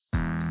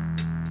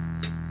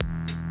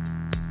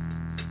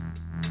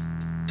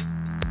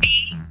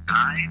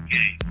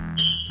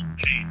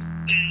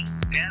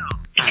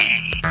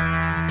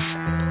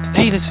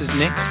Hey, this is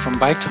Nick from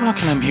Bike Talk,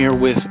 and I'm here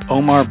with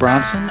Omar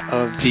Bronson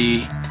of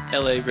the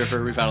LA River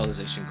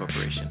Revitalization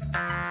Corporation.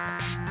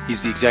 He's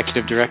the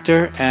executive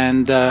director,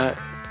 and how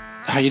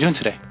are you doing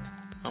today?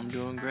 I'm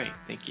doing great,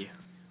 thank you.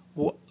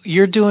 Well,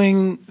 you're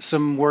doing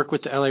some work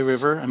with the LA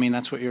River. I mean,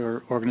 that's what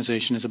your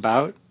organization is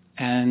about,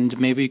 and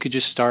maybe you could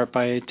just start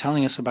by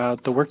telling us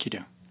about the work you do.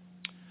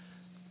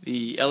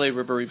 The LA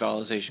River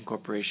Revitalization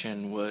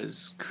Corporation was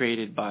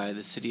created by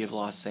the City of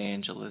Los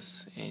Angeles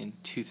in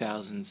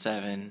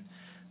 2007,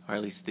 or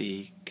at least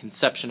the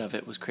conception of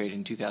it was created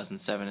in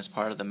 2007 as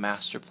part of the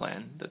master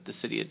plan that the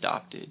city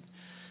adopted.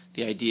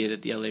 The idea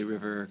that the LA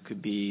River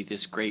could be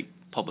this great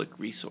public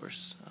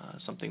resource,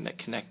 something that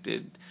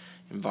connected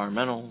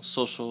environmental,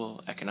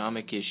 social,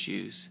 economic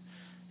issues,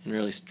 and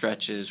really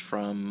stretches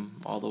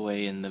from all the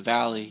way in the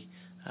valley,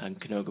 in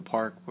Canoga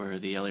Park, where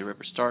the LA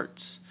River starts,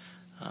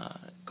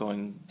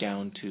 going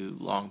down to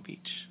Long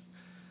Beach.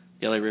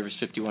 The LA River is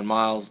 51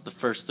 miles. The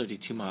first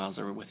 32 miles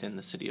are within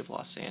the city of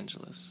Los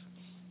Angeles.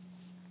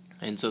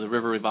 And so the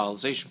River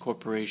Revitalization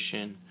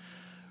Corporation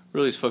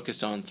really is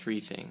focused on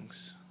three things.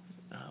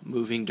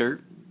 Moving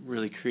dirt,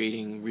 really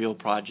creating real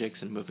projects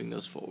and moving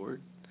those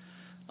forward.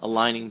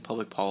 Aligning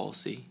public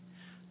policy,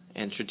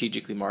 and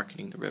strategically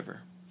marketing the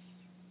river.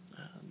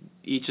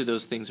 Each of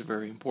those things are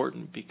very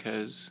important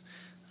because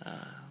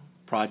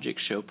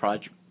projects show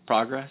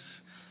progress.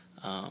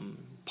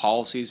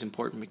 Policy is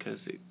important because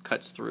it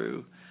cuts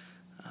through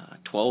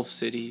 12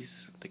 cities,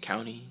 the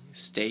county,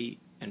 state,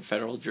 and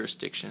federal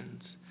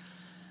jurisdictions.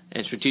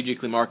 And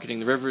strategically marketing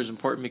the river is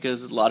important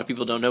because a lot of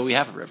people don't know we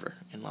have a river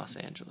in Los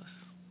Angeles.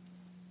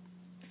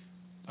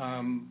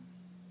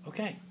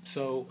 Okay,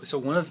 so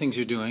one of the things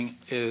you're doing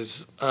is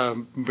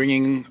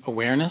bringing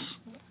awareness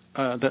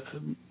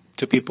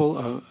to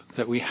people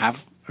that we have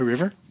a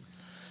river?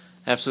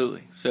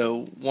 Absolutely.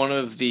 So one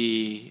of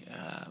the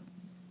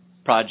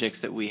projects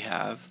that we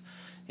have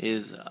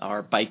is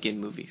our bike-in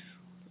movies.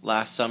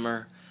 Last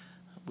summer,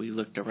 we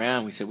looked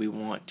around. We said we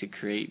want to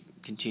create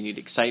continued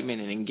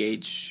excitement and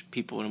engage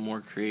people in a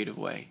more creative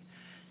way.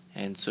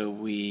 And so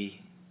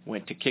we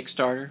went to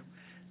Kickstarter.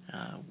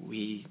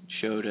 We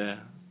showed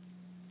a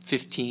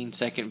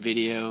 15-second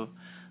video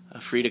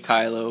of Frida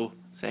Kahlo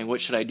saying,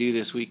 "What should I do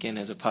this weekend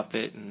as a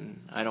puppet? And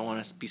I don't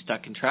want to be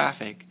stuck in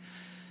traffic."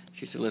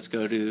 She said, "Let's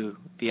go to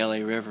the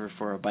LA River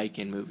for a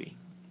bike-in movie."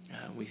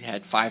 We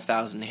had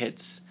 5,000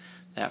 hits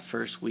that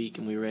first week,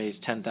 and we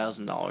raised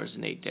 $10,000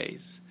 in 8 days.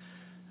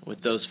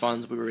 With those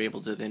funds, we were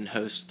able to then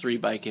host 3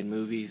 bike-in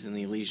movies in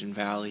the Elysian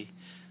Valley.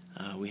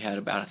 We had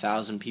about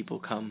 1,000 people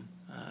come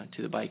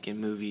to the bike-in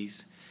movies.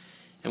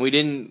 And we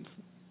didn't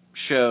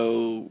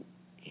show,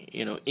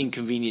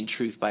 Inconvenient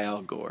Truth by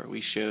Al Gore.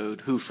 We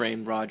showed Who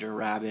Framed Roger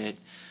Rabbit,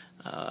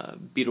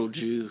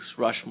 Beetlejuice,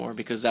 Rushmore,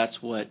 because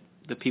that's what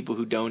the people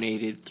who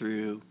donated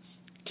through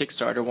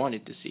Kickstarter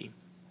wanted to see.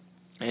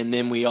 And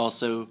then we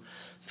also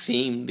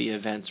themed the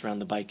events around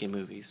the bike-in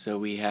movies. So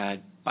we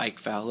had bike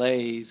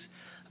valets.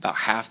 About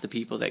half the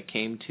people that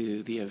came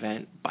to the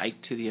event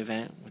biked to the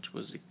event, which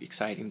was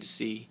exciting to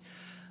see.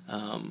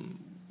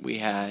 We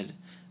had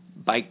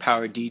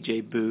bike-powered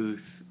DJ booth,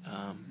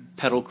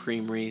 pedal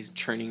creameries,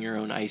 churning your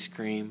own ice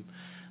cream,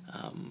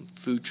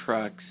 food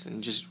trucks,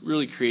 and just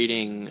really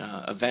creating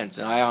events.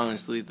 And I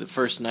honestly, the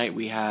first night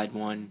we had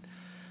one,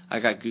 I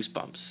got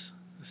goosebumps.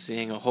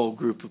 Seeing a whole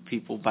group of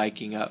people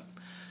biking up,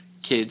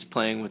 kids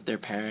playing with their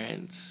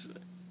parents.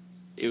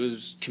 It was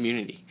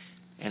community.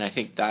 And I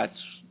think that's,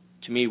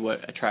 to me,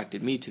 what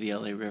attracted me to the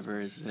LA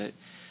River is that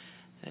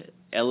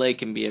LA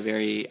can be a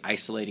very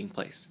isolating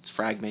place. It's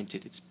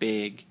fragmented, it's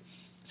big.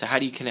 So how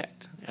do you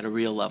connect at a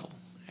real level?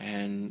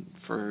 And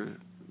for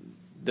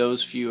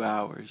those few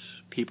hours,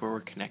 people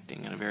were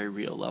connecting at a very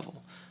real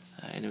level.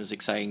 And it was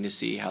exciting to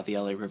see how the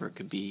LA River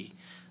could be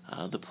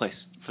the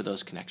place for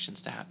those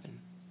connections to happen.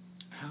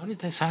 How did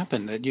this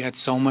happen, that you had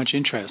so much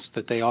interest,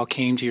 that they all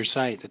came to your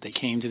site, that they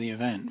came to the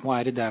event?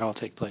 Why did that all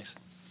take place?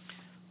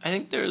 I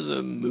think there's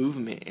a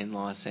movement in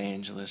Los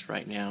Angeles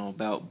right now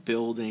about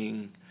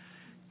building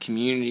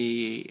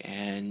community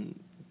and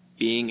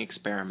being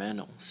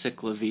experimental.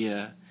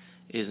 Ciclavia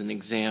is an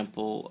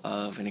example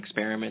of an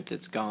experiment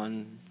that's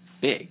gone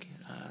big,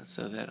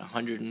 so that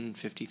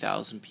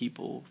 150,000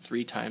 people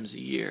 3 times a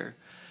year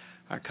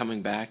are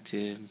coming back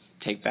to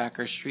take back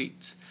our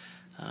streets.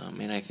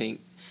 And I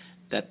think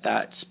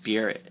that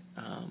spirit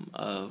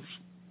of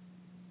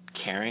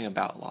caring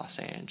about Los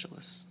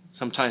Angeles.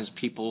 Sometimes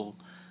people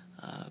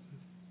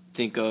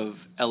think of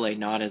LA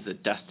not as a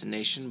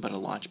destination but a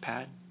launch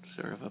pad,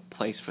 sort of a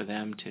place for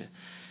them to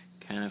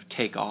kind of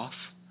take off.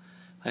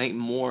 I think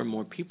more and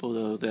more people,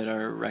 though, that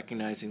are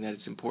recognizing that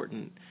it's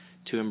important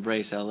to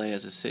embrace LA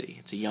as a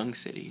city. It's a young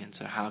city, and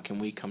so how can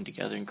we come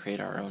together and create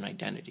our own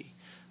identity?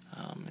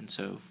 And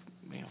so,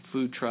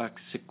 food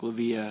trucks,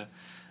 Ciclavia,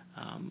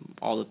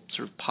 all the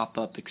sort of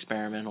pop-up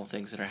experimental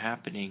things that are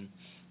happening,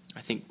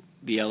 I think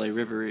the LA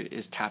River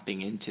is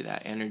tapping into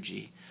that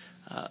energy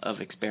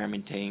of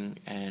experimenting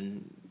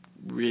and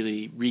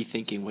really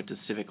rethinking what does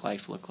civic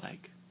life look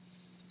like.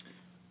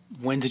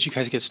 When did you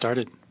guys get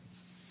started?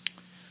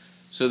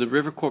 So the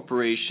River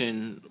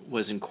Corporation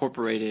was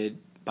incorporated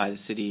by the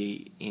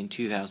city in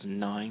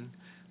 2009.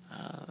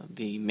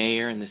 The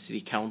mayor and the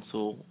city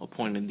council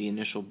appointed the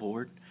initial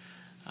board,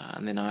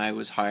 and then I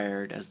was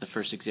hired as the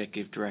first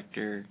executive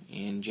director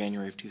in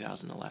January of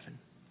 2011.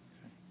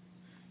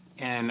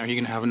 And are you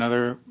going to have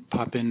another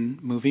pop-in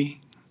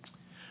movie?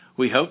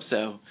 We hope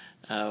so.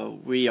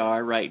 We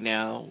are right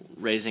now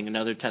raising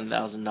another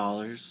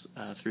 $10,000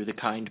 through the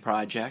Kind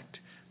Project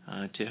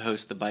to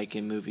host the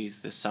Bike-In movies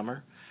this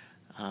summer.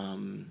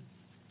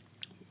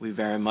 We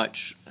very much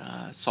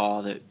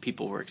saw that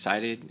people were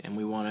excited, and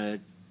we want to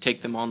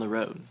take them on the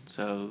road.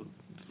 So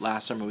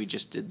last summer we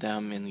just did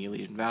them in the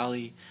Elysian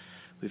Valley.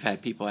 We've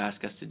had people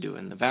ask us to do it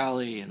in the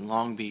Valley and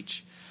Long Beach,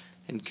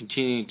 and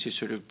continuing to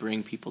sort of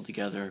bring people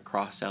together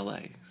across LA.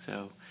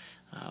 So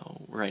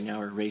right now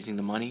we're raising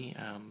the money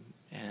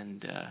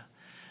and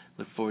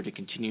look forward to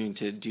continuing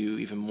to do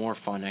even more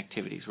fun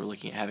activities. We're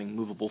looking at having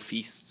movable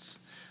feasts.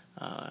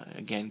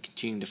 Again,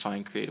 continuing to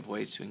find creative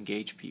ways to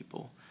engage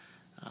people.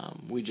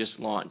 We just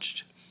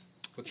launched.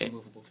 What's a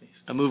movable feast?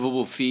 A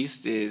movable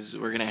feast is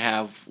we're going to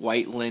have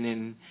white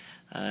linen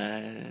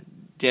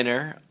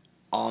dinner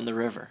on the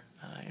river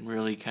and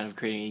really kind of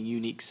creating a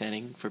unique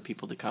setting for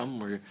people to come.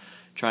 We're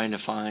trying to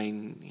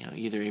find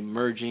either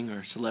emerging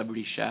or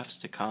celebrity chefs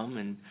to come,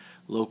 and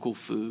local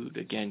food.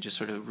 Again, just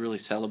sort of really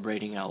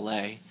celebrating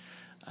LA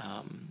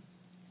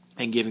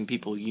and giving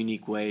people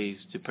unique ways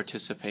to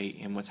participate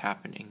in what's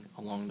happening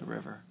along the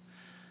river.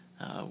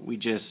 We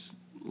just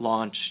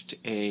launched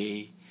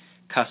a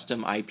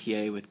custom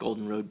IPA with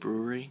Golden Road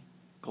Brewery.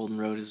 Golden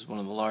Road is one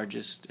of the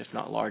largest, if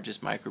not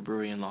largest,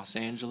 microbrewery in Los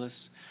Angeles.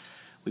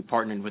 We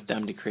partnered with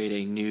them to create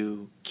a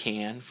new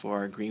can for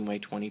our Greenway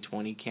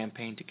 2020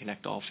 campaign to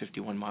connect all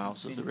 51 miles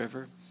of the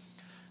river.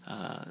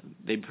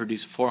 They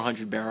produced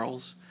 400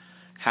 barrels.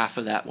 Half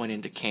of that went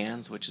into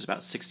cans, which is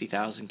about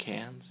 60,000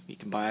 cans. You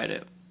can buy it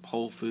at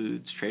Whole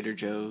Foods, Trader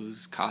Joe's,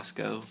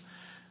 Costco.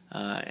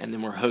 And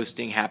then we're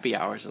hosting happy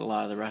hours at a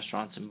lot of the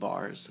restaurants and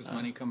bars. Does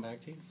money come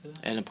back to you for that?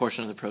 And a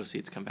portion of the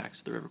proceeds come back to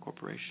the River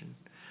Corporation.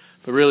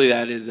 But really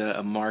that is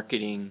a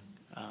marketing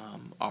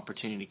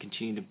opportunity to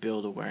continue to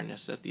build awareness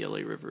that the LA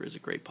River is a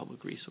great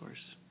public resource.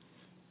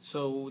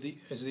 So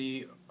is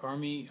the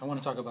Army, I want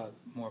to talk about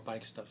more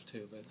bike stuff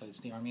too, but is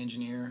the Army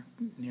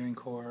Engineering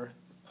Corps,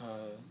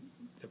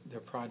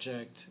 their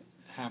project,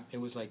 it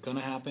was like going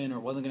to happen or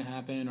wasn't going to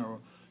happen, or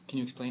can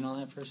you explain all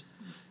that first?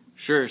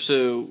 Sure.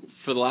 So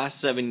for the last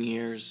 7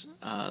 years,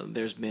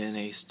 there's been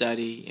a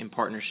study in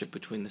partnership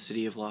between the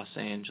City of Los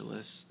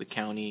Angeles, the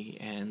county,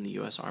 and the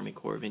U.S. Army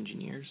Corps of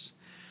Engineers.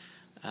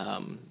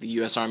 The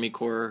U.S. Army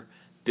Corps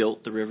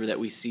built the river that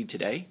we see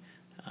today,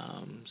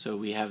 so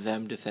we have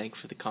them to thank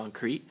for the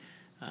concrete.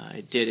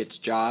 It did its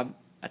job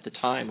at the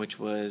time, which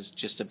was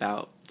just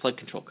about flood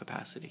control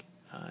capacity,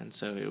 and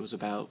so it was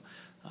about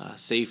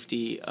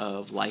safety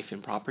of life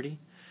and property.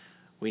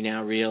 We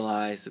now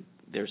realize that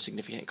there are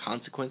significant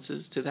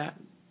consequences to that,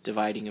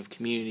 dividing of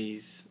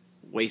communities,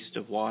 waste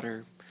of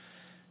water.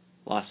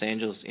 Los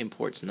Angeles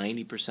imports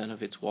 90%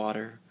 of its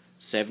water.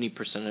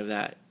 70% of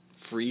that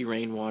free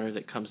rainwater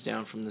that comes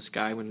down from the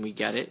sky when we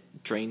get it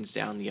drains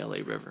down the LA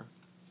River.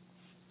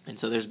 And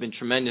so there's been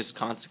tremendous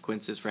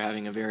consequences for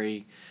having a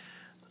very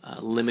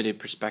limited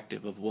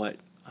perspective of what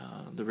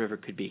the river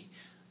could be.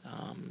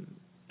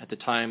 At the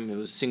time, it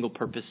was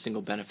single-purpose,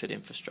 single-benefit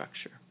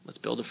infrastructure. Let's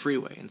build a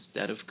freeway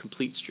instead of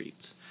complete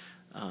streets.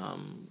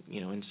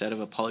 Instead of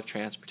a public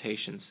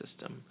transportation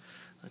system,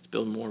 let's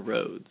build more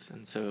roads.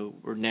 And so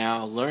we're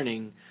now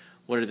learning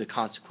what are the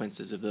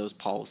consequences of those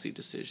policy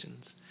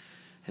decisions.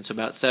 And so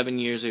about 8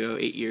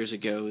 years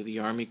ago, the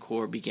Army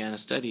Corps began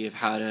a study of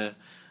how to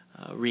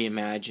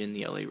reimagine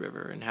the LA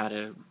River and how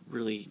to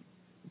really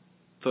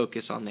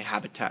focus on the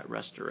habitat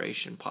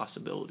restoration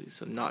possibilities.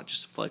 So not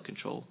just flood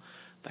control,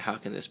 but how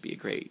can this be a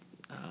great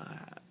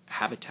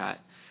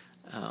habitat?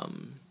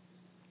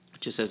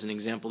 Just as an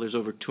example, there's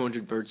over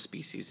 200 bird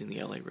species in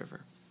the LA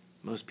River.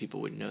 Most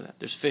people wouldn't know that.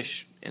 There's fish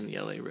in the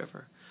LA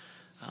River.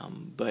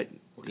 But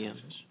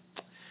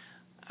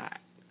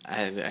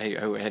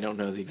I don't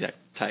know the exact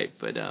type,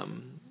 but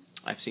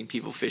I've seen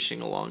people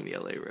fishing along the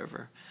LA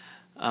River.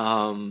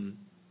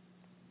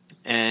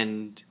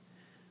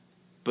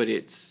 But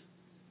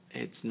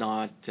it's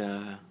not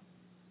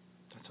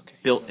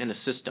built in a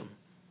system.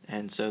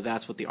 And so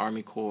that's what the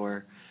Army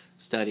Corps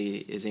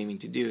study is aiming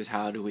to do, is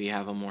how do we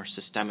have a more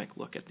systemic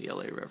look at the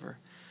LA River.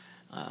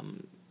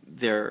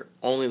 They're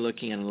only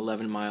looking at an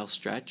 11-mile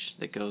stretch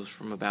that goes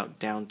from about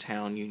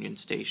downtown Union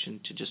Station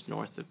to just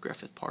north of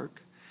Griffith Park.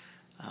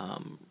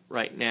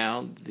 Right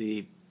now,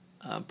 the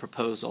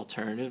proposed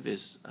alternative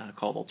is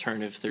called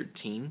Alternative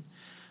 13.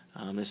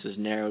 This is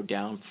narrowed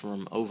down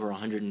from over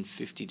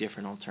 150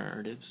 different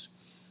alternatives.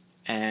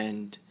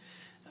 And,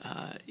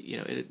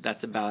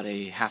 that's about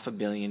a $500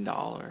 million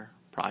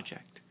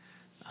project.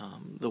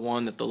 The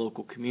one that the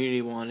local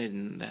community wanted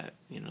and that,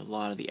 a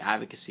lot of the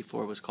advocacy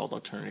for was called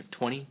Alternative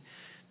 20.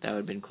 That would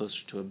have been closer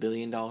to $1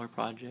 billion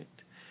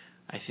project.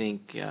 I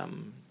think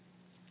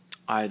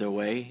either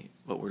way.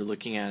 What we're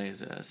looking at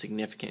is a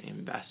significant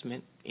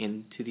investment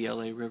into the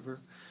LA River,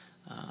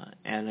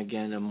 and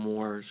again, a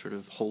more sort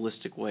of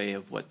holistic way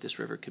of what this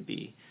river could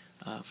be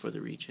for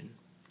the region.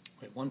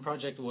 Wait, one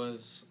project was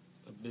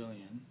 $1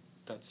 billion.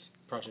 That's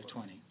Project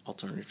 20.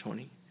 Alternative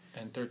 20.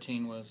 And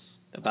 13 was?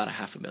 About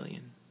 $500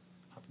 million.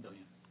 $500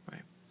 million.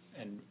 Right.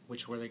 And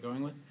which were they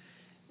going with?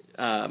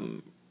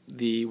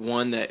 The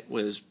one that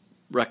was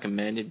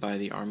recommended by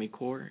the Army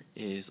Corps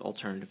is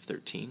Alternative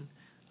 13.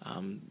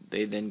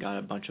 They then got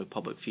a bunch of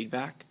public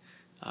feedback.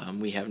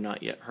 We have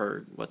not yet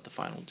heard what the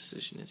final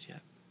decision is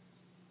yet.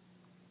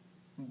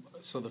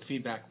 So the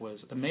feedback was,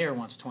 the mayor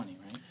wants 20,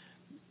 right?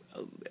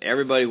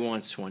 Everybody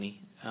wants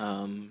 20.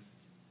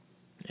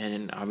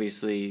 And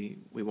obviously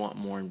we want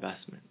more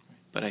investment.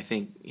 But I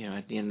think,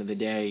 at the end of the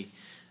day,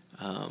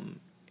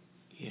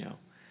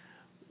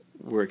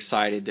 we're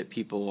excited that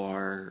people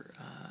are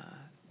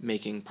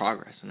making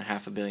progress, and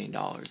 $500 million is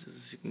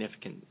a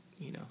significant,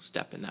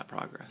 step in that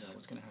progress. Yeah,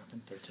 what's going to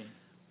happen, 13?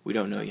 We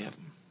don't know yet.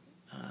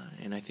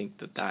 And I think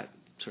that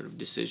sort of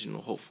decision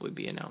will hopefully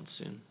be announced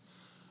soon.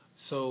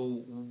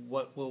 So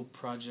what will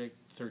Project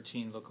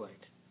 13 look like?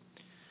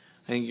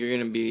 I think you're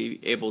going to be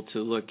able to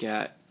look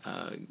at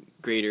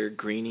greater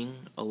greening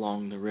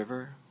along the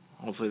river.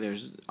 Hopefully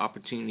there's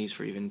opportunities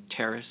for even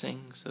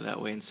terracing, so that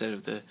way instead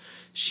of the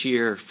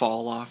sheer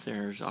fall off,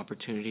 there's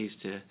opportunities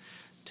to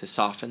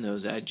soften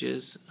those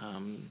edges.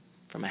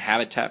 From a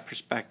habitat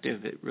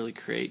perspective, it really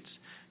creates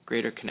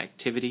greater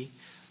connectivity.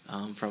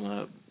 From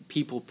a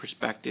people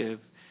perspective,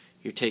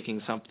 you're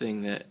taking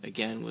something that,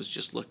 again, was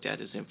just looked at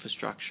as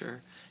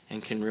infrastructure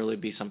and can really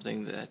be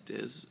something that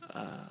is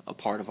a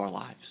part of our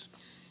lives.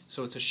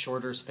 So it's a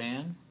shorter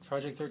span,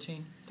 Project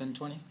 13, than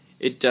 20?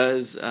 It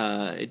does.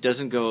 It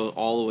doesn't go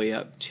all the way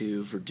up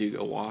to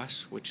Verdugo Wash,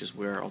 which is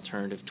where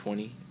Alternative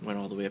 20 went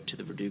all the way up to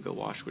the Verdugo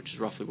Wash, which is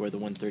roughly where the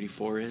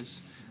 134 is.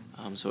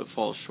 So it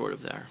falls short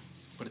of there.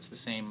 But it's the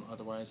same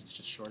otherwise, it's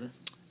just shorter?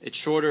 It's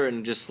shorter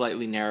and just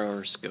slightly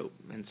narrower scope.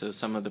 And so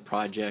some of the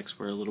projects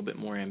were a little bit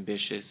more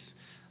ambitious,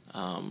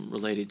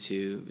 related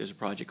to, there's a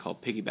project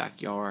called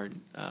Piggyback Yard,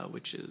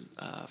 which is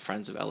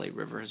Friends of LA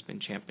River has been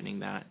championing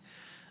that.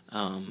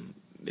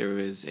 There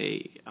was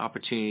a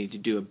opportunity to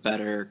do a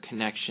better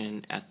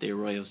connection at the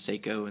Arroyo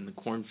Seco and the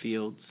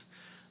cornfields.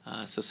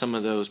 So some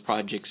of those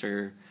projects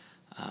are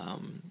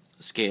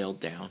scaled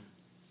down.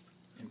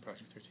 In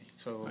Project 13.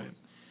 So, right.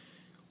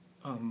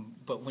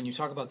 But when you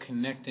talk about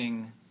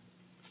connecting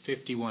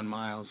 51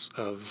 miles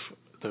of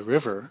the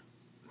river,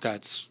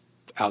 that's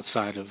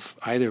outside of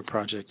either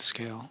project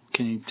scale.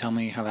 Can you tell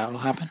me how that will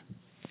happen?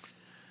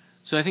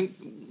 So I think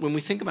when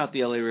we think about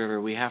the LA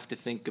River, we have to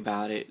think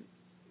about it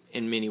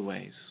in many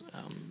ways.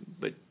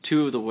 But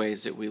two of the ways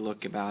that we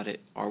look about it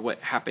are what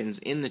happens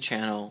in the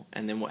channel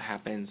and then what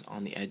happens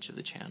on the edge of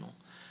the channel.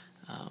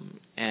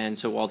 And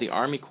so while the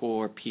Army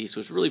Corps piece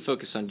was really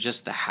focused on just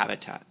the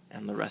habitat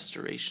and the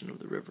restoration of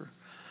the river,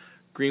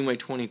 Greenway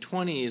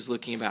 2020 is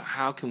looking about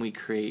how can we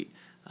create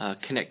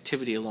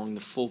connectivity along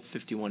the full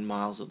 51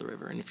 miles of the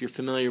river. And if you're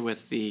familiar with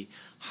the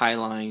High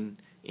Line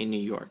in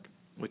New York,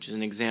 which is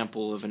an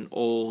example of an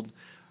old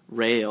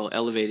rail,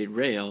 elevated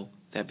rail,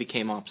 that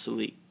became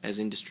obsolete as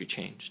industry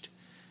changed.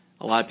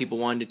 A lot of people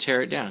wanted to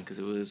tear it down because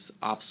it was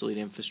obsolete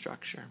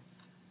infrastructure.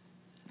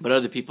 But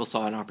other people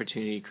saw an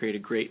opportunity to create a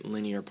great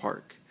linear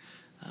park.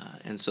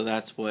 And so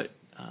that's what,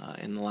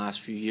 in the last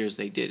few years,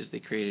 they did, is they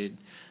created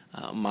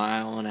a 1.5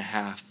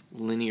 mile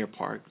linear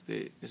park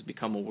that has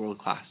become a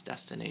world-class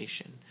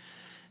destination.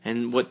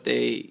 And what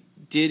they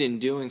did in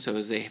doing so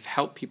is they have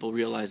helped people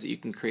realize that you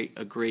can create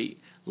a great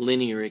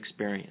linear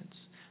experience,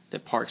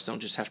 that parks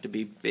don't just have to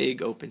be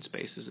big open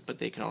spaces, but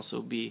they can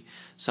also be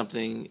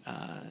something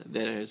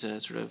that is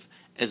a sort of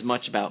as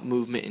much about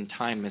movement in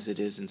time as it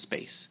is in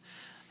space.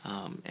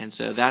 And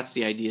so that's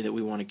the idea that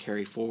we want to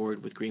carry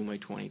forward with Greenway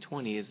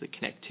 2020, is the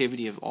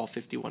connectivity of all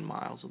 51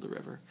 miles of the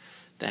river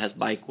that has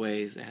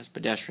bikeways, that has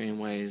pedestrian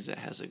ways, that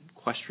has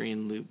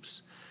equestrian loops.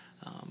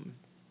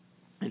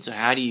 And so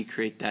how do you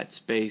create that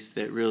space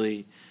that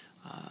really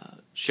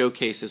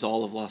showcases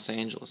all of Los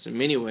Angeles? In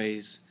many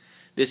ways,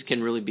 this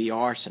can really be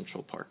our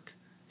Central Park.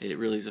 It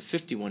really is a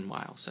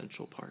 51-mile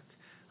Central Park,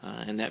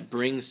 and that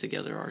brings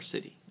together our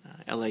city.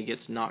 LA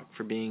gets knocked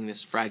for being this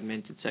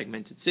fragmented,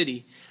 segmented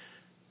city.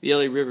 The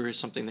LA River is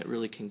something that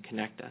really can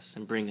connect us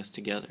and bring us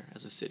together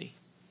as a city.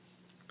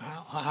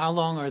 How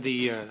long are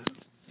the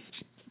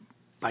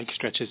bike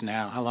stretches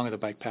now? How long are the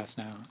bike paths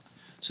now?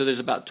 So there's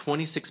about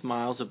 26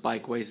 miles of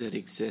bikeways that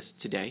exist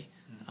today.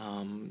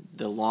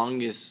 The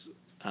longest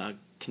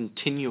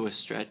continuous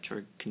stretch,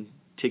 or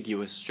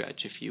contiguous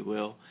stretch, if you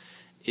will,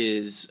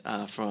 is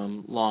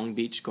from Long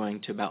Beach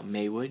going to about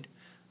Maywood,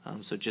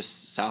 so just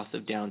south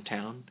of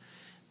downtown.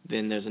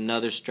 Then there's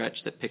another stretch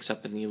that picks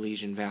up in the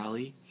Elysian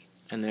Valley,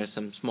 and there's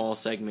some small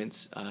segments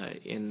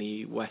in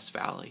the West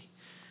Valley.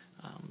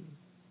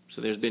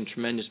 So there's been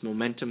tremendous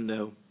momentum,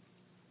 though.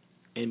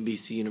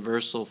 NBC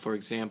Universal, for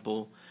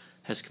example,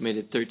 has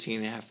committed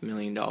 $13.5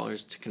 million to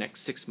connect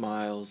 6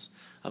 miles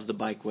of the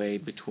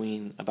bikeway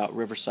between about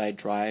Riverside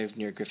Drive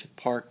near Griffith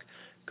Park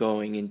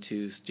going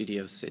into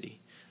Studio City.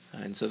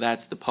 And so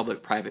that's the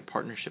public-private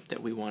partnership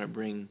that we want to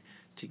bring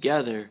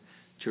together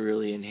to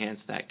really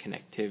enhance that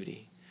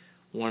connectivity.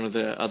 One of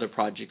the other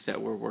projects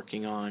that we're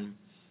working on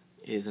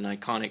is an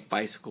iconic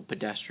bicycle,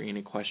 pedestrian,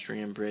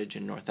 equestrian bridge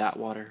in North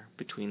Atwater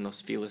between Los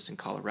Feliz and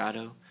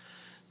Colorado.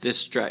 This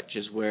stretch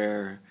is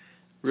where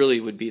really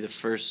would be the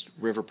first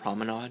river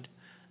promenade.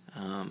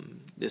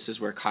 This is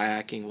where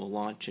kayaking will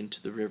launch into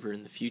the river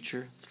in the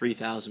future.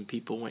 3,000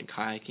 people went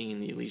kayaking in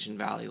the Elysian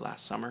Valley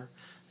last summer.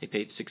 They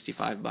paid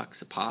 $65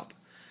 a pop.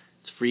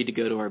 It's free to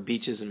go to our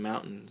beaches and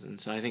mountains, and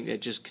so I think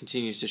that just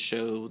continues to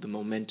show the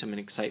momentum and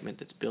excitement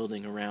that's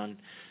building around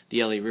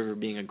the LA River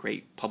being a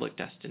great public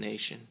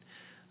destination.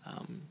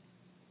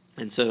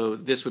 And so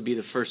this would be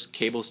the first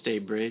cable stay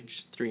bridge,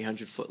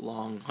 300-foot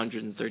long,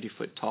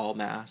 130-foot tall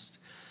mast.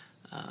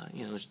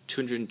 There's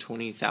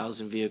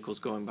 220,000 vehicles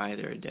going by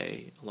there a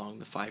day along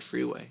the 5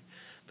 freeway.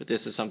 But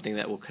this is something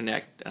that will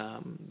connect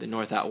the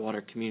North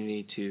Atwater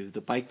community to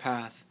the bike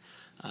path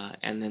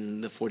and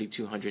then the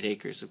 4,200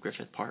 acres of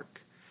Griffith Park.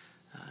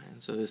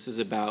 And so this is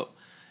about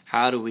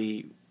how do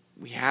we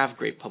have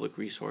great public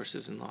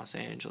resources in Los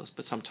Angeles,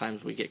 but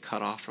sometimes we get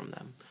cut off from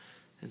them.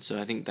 And so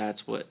I think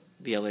that's what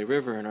the LA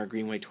River and our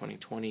Greenway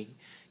 2020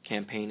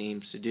 campaign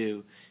aims to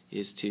do,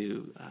 is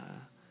to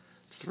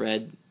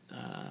thread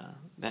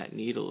that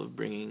needle of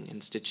bringing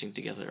and stitching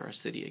together our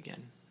city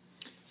again.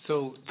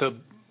 So the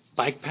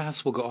bike paths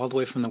will go all the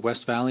way from the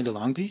West Valley to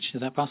Long Beach?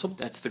 Is that possible?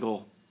 That's the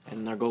goal,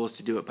 and our goal is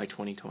to do it by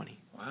 2020.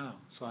 Wow,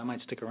 so I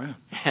might stick around.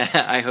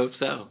 I hope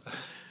so.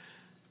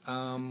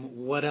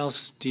 What else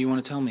do you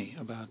want to tell me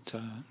about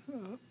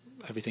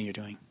everything you're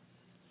doing?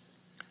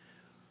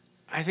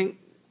 I think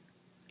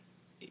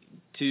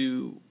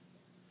to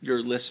your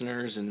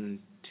listeners and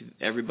to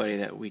everybody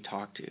that we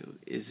talk to,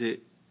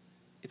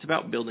 it's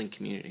about building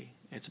community.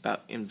 It's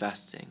about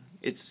investing.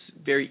 It's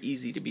very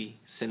easy to be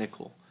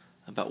cynical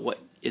about what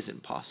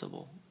isn't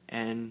possible,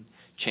 and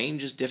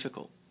change is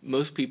difficult.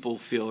 Most people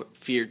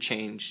fear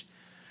change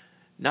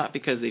not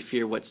because they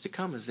fear what's to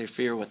come, as they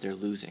fear what they're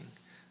losing.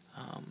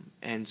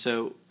 And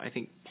so I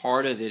think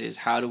part of it is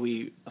how do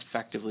we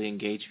effectively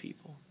engage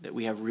people, that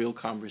we have real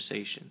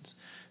conversations,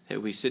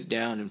 that we sit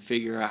down and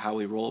figure out how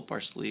we roll up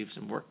our sleeves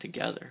and work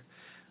together.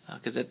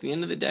 Because at the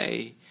end of the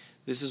day,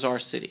 this is our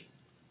city,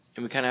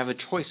 and we kind of have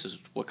a choice as to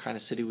what kind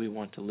of city we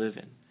want to live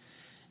in.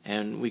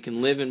 And we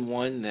can live in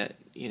one that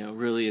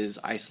really is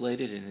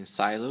isolated and is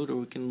siloed, or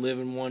we can live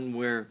in one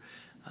where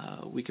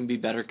we can be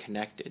better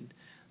connected.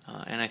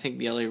 And I think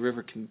the LA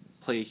River can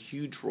play a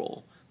huge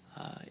role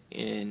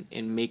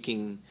in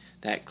making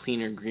that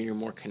cleaner, greener,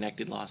 more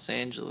connected Los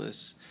Angeles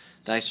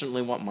that I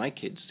certainly want my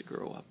kids to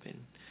grow up in.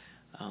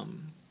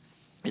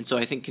 And so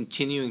I think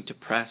continuing to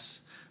press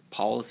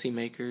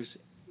policymakers,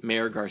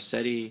 Mayor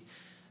Garcetti,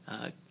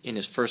 in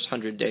his first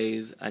 100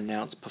 days,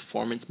 announced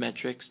performance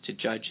metrics to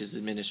judge his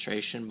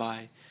administration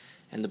by,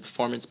 and the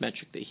performance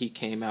metric that he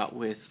came out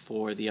with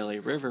for the LA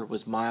River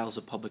was miles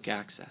of public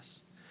access.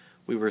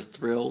 We were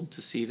thrilled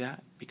to see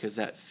that because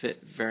that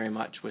fit very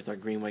much with our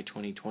Greenway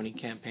 2020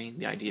 campaign,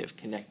 the idea of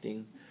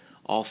connecting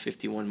all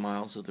 51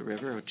 miles of the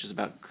river, which is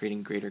about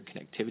creating greater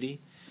connectivity.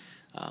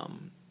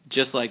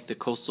 Just like the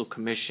Coastal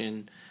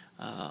Commission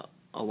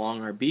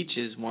along our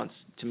beaches wants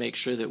to make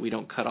sure that we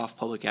don't cut off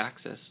public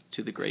access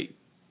to the great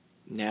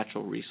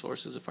natural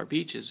resources of our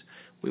beaches,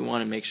 we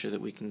want to make sure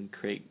that we can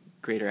create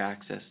greater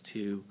access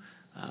to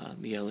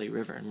the LA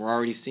River, and we're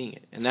already seeing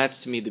it. And that's,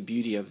 to me, the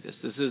beauty of this.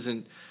 This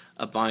isn't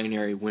a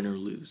binary win or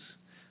lose.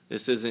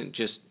 This isn't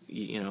just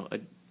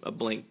a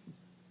blank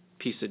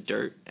piece of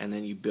dirt and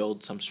then you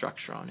build some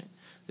structure on it.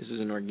 This is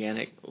an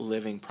organic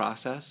living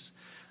process.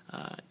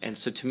 And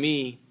so to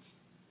me,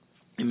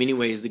 in many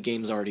ways, the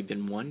game's already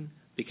been won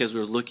because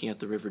we're looking at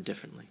the river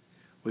differently.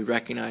 We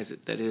recognize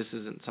that this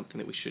isn't something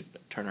that we should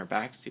turn our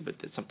backs to, but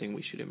it's something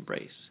we should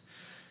embrace.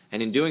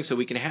 And in doing so,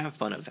 we can have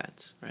fun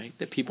events, right,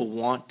 that people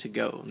want to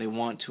go and they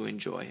want to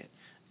enjoy it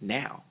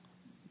now.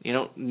 You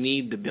don't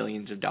need the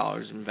billions of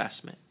dollars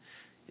investment.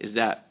 Is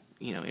that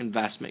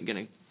investment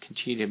going to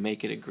continue to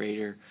make it a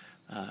greater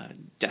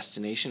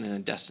destination and a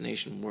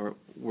destination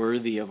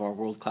worthy of our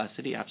world-class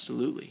city?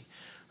 Absolutely.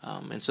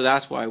 And so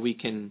that's why we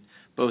can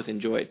both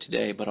enjoy it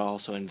today but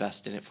also invest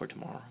in it for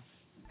tomorrow.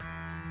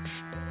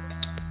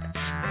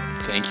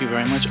 Thank you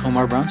very much,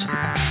 Omar Bronson.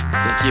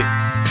 Thank you.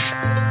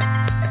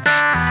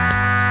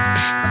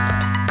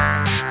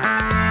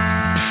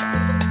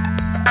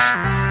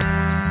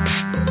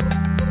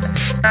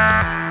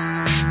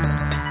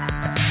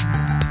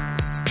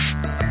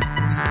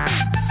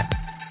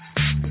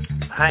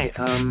 Hi,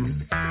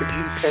 could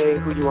you say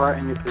who you are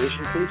and your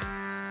position, please?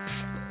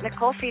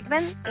 Nicole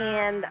Friedman,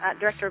 and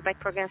Director of Bike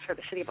Programs for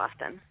the City of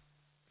Boston.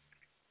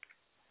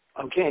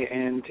 Okay,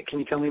 and can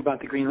you tell me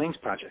about the Green Lanes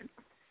Project?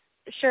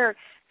 Sure.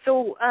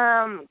 So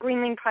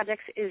Green Lane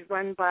Projects is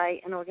run by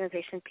an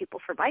organization, People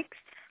for Bikes,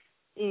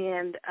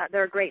 and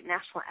they're a great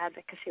national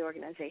advocacy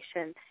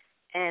organization.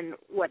 And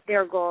what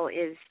their goal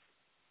is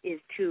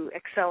to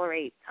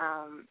accelerate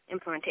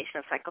implementation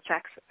of cycle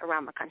tracks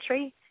around the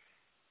country.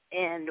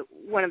 And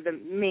one of the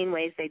main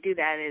ways they do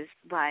that is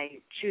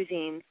by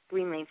choosing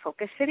Green Lane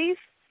focus cities.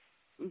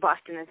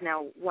 Boston is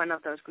now one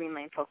of those Green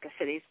Lane focus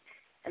cities,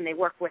 and they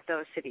work with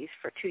those cities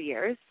for 2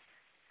 years.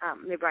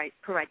 They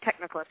provide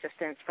technical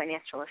assistance,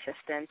 financial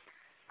assistance.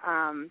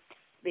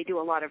 They do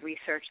a lot of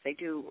research. They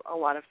do a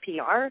lot of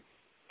PR.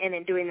 And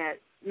in doing that,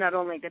 not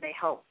only do they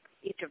help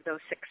each of those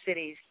 6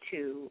 cities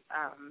to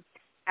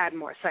add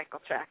more cycle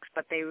tracks,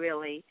 but they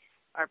really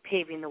are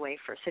paving the way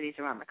for cities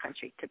around the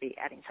country to be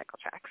adding cycle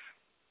tracks.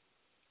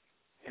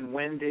 And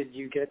when did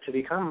you get to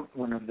become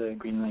one of the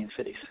Green Lane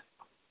cities?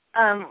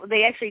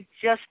 They actually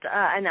just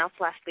announced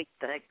last week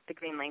the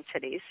Green Lane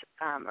cities,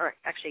 or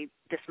actually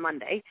this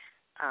Monday,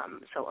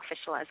 so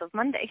official as of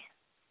Monday.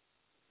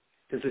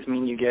 Does this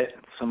mean you get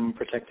some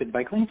protected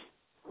bike lanes?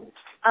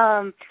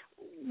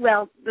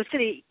 Well, the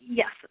city,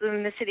 yes.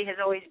 The city has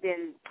always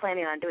been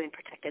planning on doing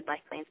protected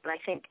bike lanes, but I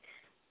think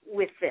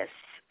with this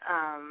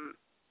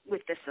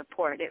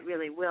support, it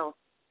really will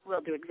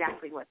do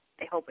exactly what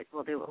they hope it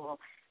will do. It will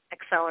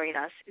accelerate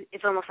us.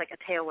 It's almost like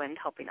a tailwind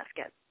helping us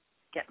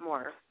get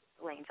more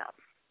lanes up.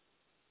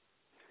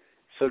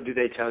 So do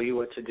they tell you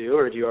what to do,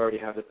 or do you already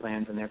have the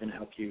plans and they're going to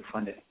help you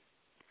fund it?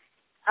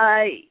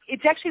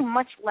 It's actually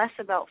much less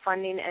about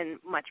funding and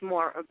much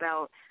more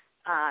about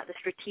the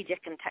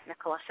strategic and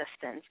technical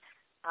assistance,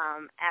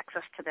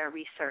 access to their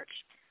research,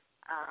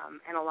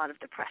 and a lot of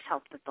the press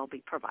help that they'll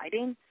be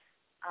providing.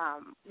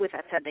 With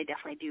that said, they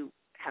definitely do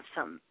have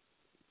some,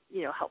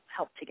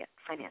 help to get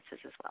finances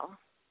as well.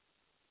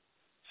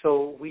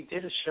 So we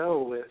did a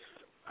show with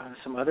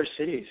some other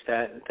cities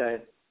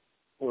that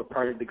were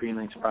part of the Green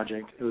Lanes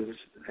project. It was,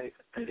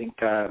 I think,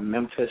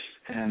 Memphis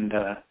and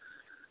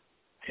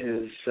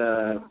is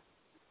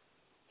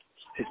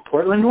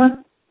Portland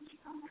one?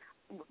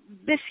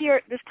 This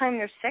time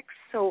there's 6,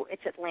 so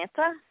it's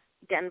Atlanta,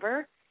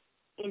 Denver,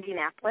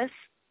 Indianapolis,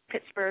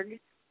 Pittsburgh,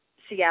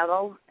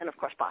 Seattle, and of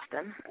course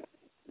Boston.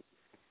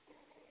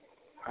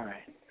 All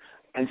right.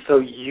 And so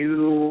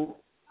you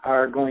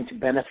are going to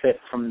benefit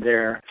from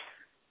their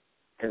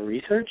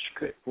research?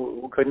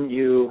 Couldn't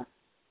you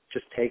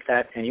just take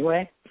that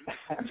anyway?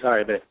 I'm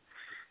sorry, but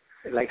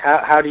like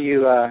how do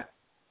you?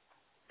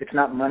 It's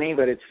not money,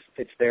 but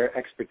it's their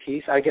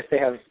expertise. I guess they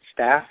have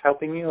staff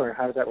helping you, or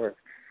how does that work?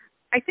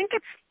 I think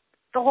it's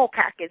the whole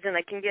package, and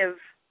I can give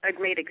a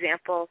great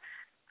example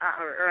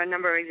or a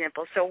number of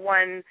examples. So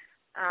one,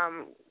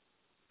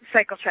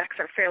 cycle tracks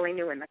are fairly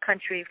new in the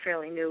country,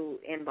 fairly new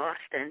in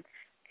Boston,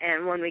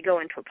 and when we go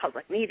into a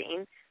public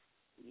meeting,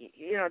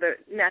 the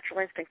natural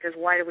instinct is,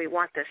 why do we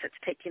want this? It's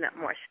taking up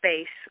more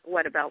space.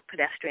 What about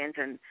pedestrians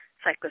and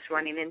cyclists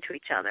running into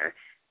each other?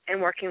 And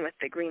working with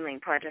the Green Lane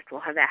Project, we'll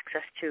have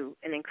access to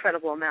an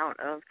incredible amount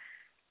of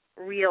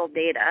real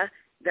data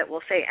that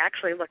will say,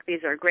 actually, look,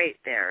 these are great.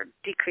 They're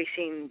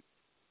decreasing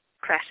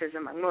crashes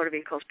among motor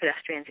vehicles,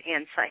 pedestrians,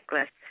 and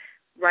cyclists.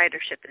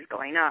 Ridership is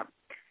going up.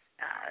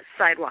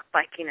 Sidewalk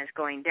biking is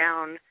going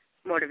down.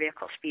 Motor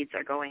vehicle speeds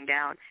are going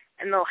down.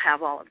 And they'll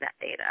have all of that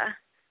data.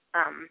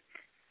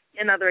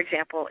 Another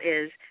example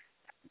is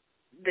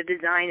the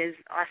design is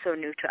also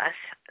new to us.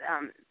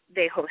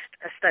 They host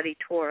a study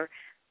tour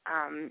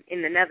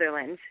in the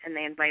Netherlands, and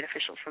they invite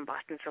officials from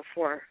Boston, so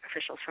 4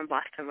 officials from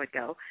Boston would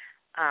go.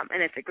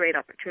 And it's a great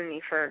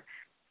opportunity for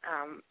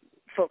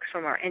folks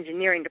from our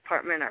engineering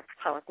department, our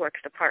public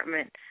works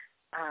department,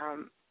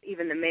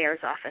 even the mayor's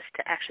office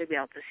to actually be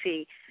able to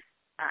see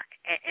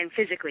and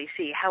physically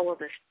see how will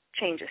this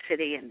change a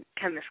city, and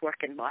can this work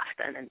in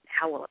Boston, and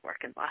how will it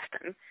work in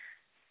Boston.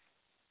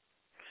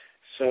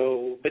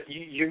 So, but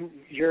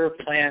your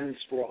plans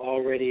were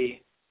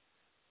already.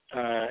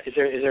 Is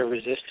there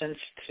resistance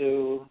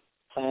to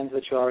plans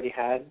that you already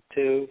had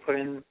to put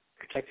in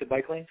protected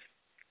bike lanes?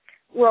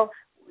 Well,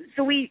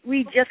 so we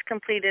just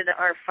completed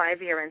our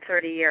 5-year and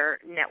 30-year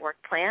network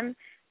plan,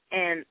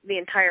 and the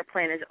entire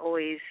plan is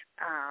always,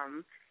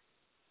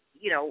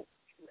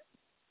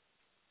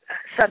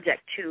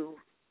 subject to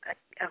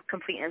a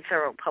complete and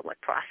thorough public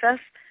process.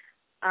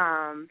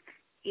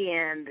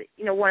 And,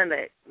 one of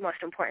the most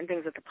important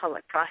things with the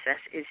public process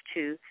is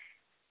to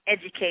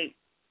educate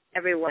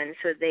everyone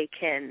so they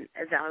can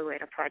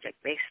evaluate a project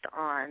based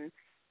on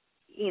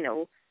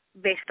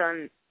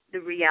the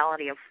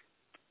reality of,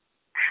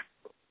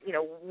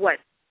 what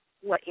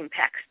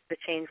impacts the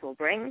change will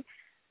bring.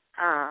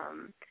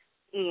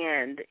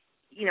 And,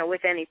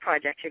 with any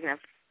project, you're going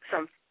to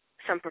have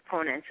some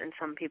proponents and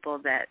some people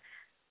that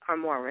are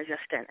more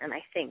resistant. And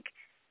I think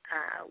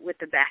with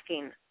the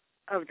backing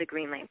of the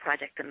Green Lane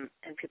Project and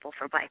People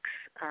for Bikes,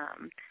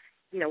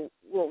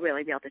 we'll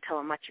really be able to tell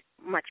a much,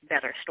 much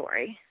better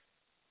story.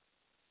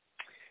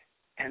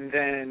 And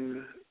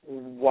then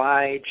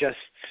why just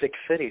 6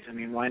 cities? I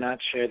mean, why not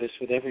share this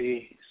with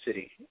every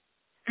city?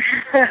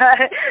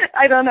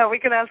 I don't know. We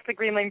could ask the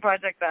Green Lane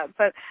Project that.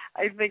 But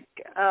I think,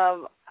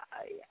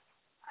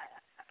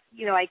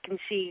 I can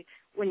see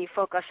when you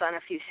focus on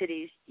a few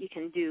cities, you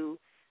can do,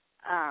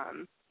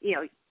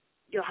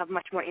 you'll have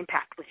much more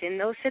impact within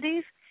those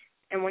cities.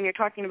 And when you're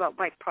talking about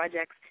bike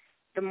projects,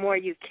 the more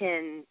you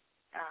can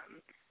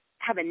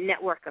have a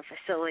network of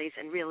facilities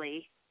and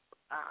really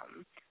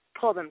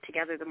pull them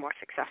together, the more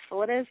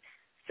successful it is.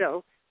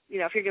 So,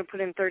 if you're going to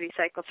put in 30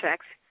 cycle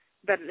tracks,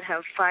 better to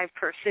have 5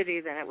 per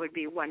city than it would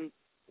be one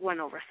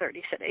over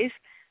 30 cities.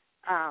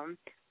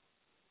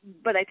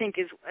 But I think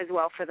as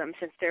well for them,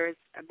 since there is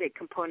a big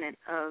component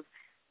of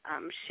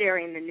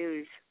sharing the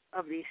news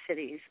of these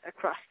cities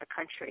across the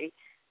country,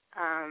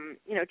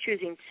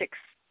 choosing 6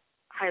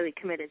 highly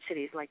committed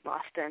cities like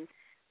Boston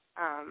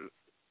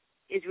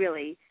is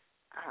really,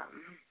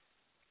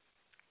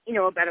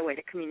 a better way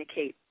to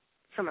communicate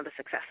some of the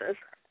successes.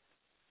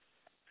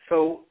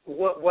 So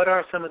what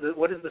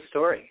is the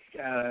story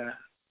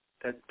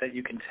that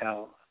you can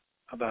tell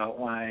about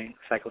why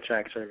cycle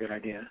tracks are a good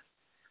idea?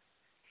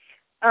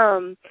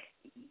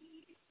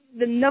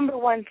 The number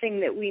one thing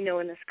that we know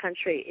in this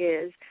country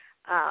is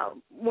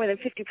more than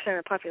 50%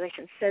 of the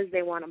population says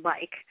they want a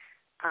bike,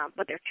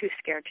 but they're too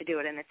scared to do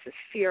it, and it's this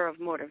fear of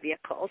motor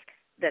vehicles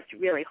that's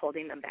really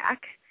holding them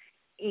back.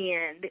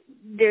 And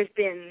there's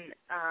been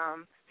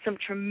some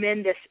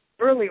tremendous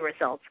early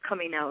results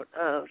coming out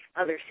of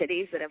other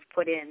cities that have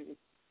put in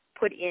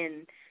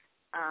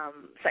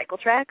cycle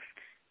tracks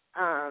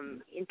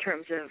in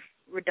terms of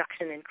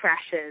reduction in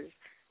crashes,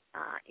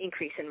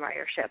 increase in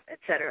ridership, et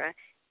cetera.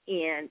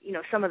 And,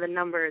 some of the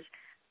numbers,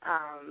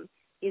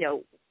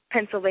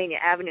 Pennsylvania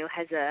Avenue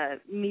has a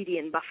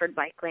median buffered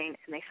bike lane,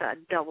 and they saw a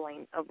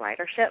doubling of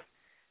ridership.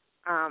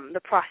 The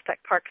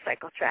Prospect Park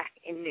cycle track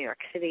in New York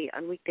City,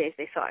 on weekdays,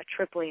 they saw a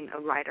tripling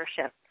of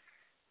ridership.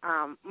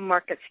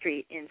 Market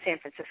Street in San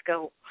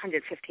Francisco,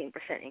 115%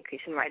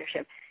 increase in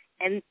ridership.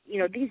 And,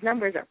 these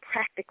numbers are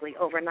practically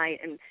overnight,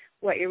 and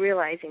what you're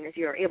realizing is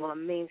you're able to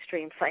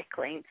mainstream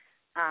cycling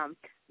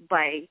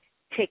by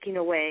taking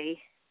away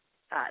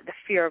the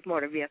fear of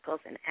motor vehicles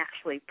and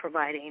actually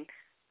providing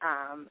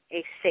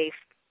a safe,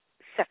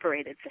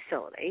 separated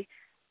facility.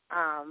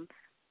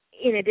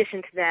 In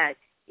addition to that,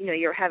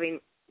 you're having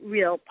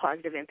real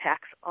positive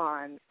impacts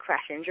on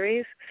crash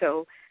injuries.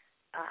 So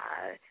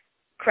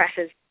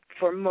crashes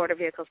for motor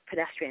vehicles,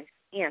 pedestrians,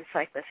 and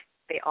cyclists,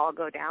 they all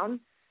go down.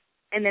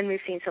 And then we've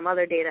seen some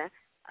other data.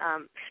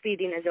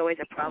 Speeding is always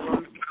a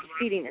problem.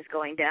 Speeding is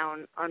going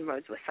down on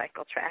roads with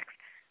cycle tracks.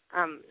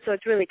 So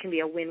it really can be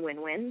a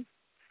win-win-win.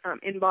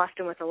 In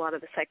Boston, with a lot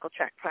of the cycle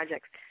track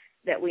projects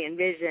that we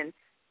envision,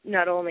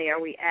 not only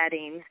are we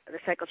adding the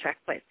cycle track,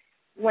 but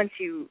once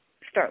you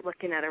start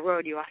looking at a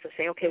road, you also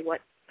say, okay, what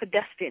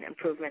pedestrian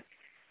improvements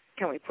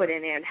can we put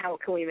in there, and how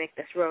can we make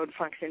this road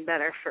function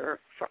better for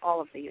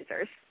all of the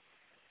users?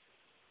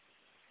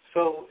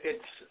 So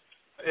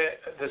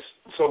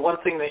so one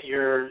thing that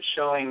you're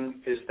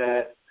showing is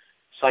that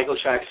cycle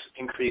tracks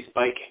increase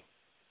biking.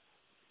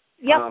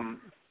 Yep.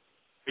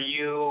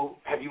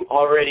 Have you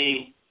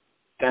already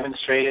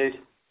demonstrated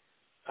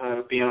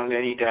beyond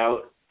any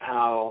doubt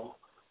how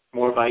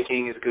more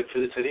biking is good for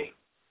the city?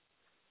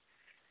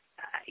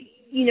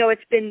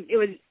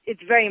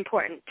 It's very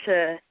important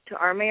to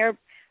our mayor,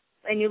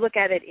 and you look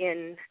at it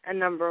in a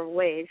number of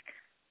ways.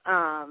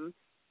 And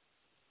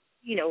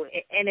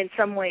in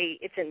some way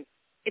it's an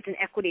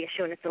equity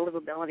issue and it's a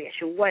livability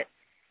issue.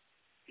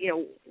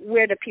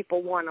 Where do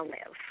people want to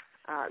live?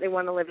 They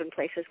want to live in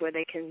places where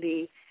they can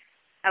be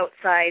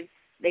outside.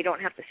 They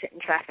don't have to sit in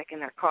traffic in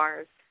their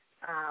cars,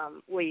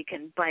 where you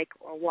can bike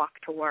or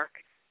walk to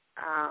work,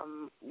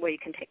 where you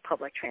can take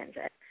public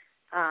transit.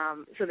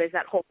 So there's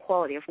that whole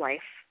quality of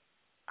life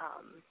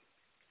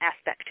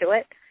aspect to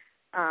it.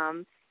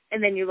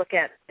 And then you look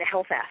at the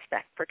health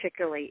aspect,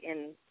 particularly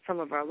in some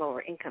of our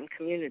lower income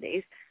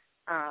communities.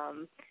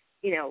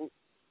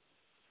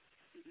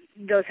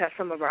 Those have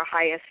some of our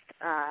highest,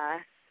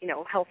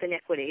 health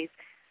inequities,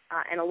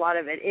 and a lot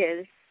of it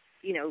is,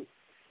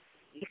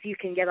 if you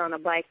can get on a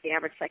bike, the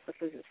average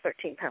cyclist loses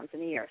 13 pounds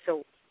in a year.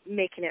 So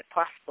making it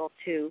possible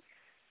to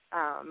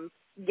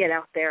get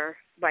out there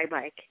by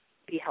bike,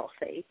 be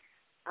healthy.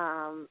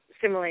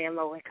 Similarly, in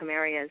low-income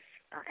areas,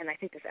 and I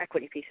think this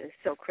equity piece is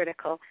so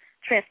critical,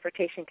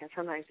 transportation can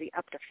sometimes be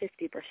up to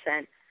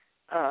 50%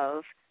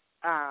 of,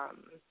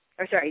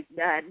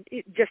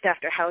 just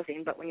after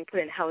housing, but when you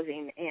put in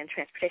housing and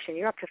transportation,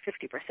 you're up to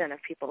 50% of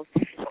people's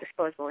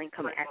disposable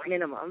income at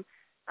minimum.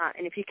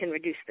 And if you can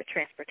reduce the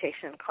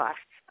transportation costs,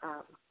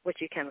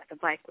 which you can with a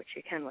bike, which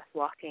you can with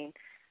walking,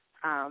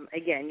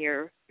 again,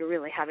 you're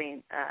really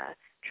having a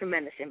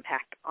tremendous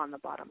impact on the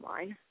bottom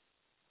line.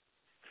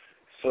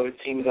 So it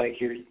seems like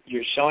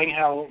you're showing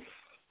how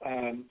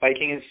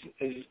biking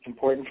is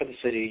important for the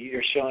city.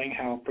 You're showing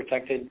how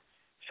protected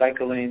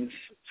cycle lanes,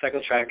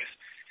 cycle tracks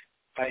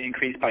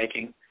increase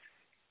biking.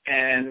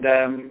 And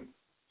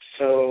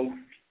so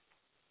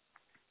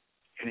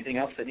anything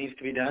else that needs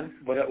to be done?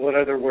 What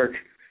other work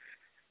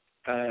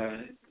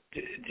do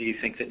you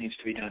think that needs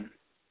to be done?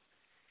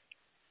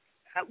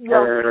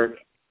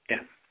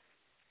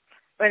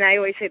 And I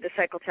always say the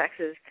cycle tracks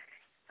is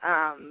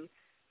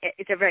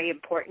it's a very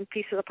important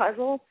piece of the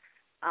puzzle.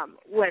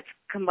 Let's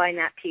combine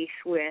that piece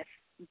with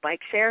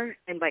bike share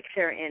and bike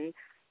share in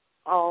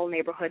all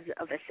neighborhoods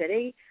of the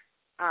city.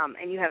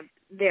 And you have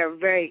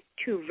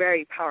two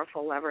very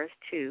powerful levers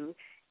to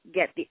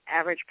get the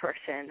average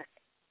person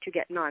to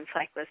get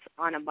non-cyclists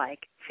on a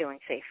bike feeling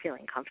safe,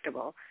 feeling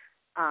comfortable.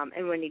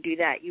 And when you do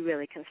that, you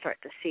really can start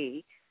to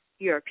see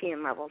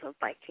European levels of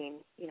biking,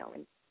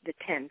 in the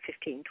 10,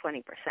 15,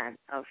 20%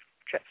 of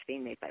trips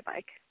being made by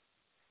bike.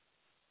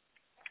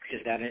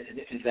 Is that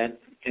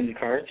in the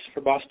cards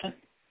for Boston?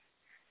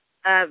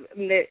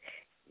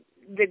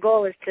 The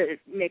goal is to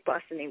make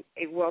Boston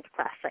a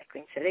world-class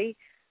cycling city.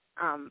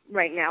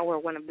 Right now, we're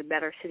one of the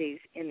better cities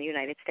in the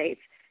United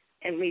States,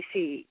 and we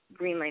see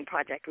Green Lane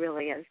Project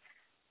really as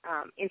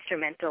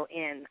instrumental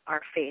in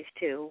our phase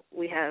 2.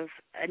 We have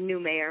a new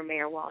mayor,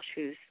 Mayor Walsh,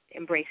 who's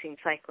embracing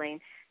cycling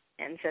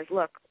and says,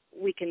 look,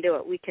 we can do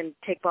it. We can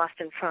take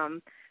Boston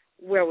from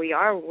where we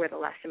are, where the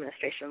last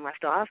administration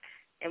left off,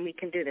 and we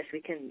can do this.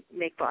 We can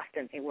make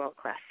Boston a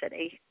world-class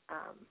city,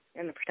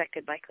 and the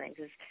protected bike lanes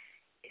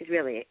is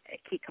really a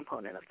key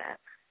component of that.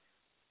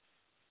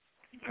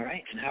 All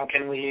right. And how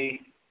can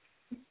we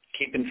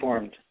keep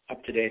informed,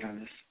 up to date on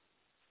this?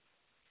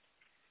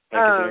 Is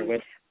there a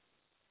website?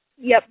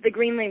 Yep, the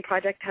Green Lane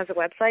Project has a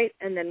website,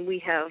 and then we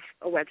have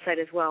a website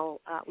as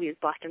well. We use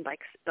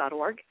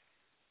bostonbikes.org.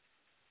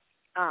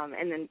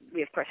 And then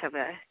we, of course, have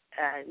a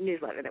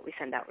newsletter that we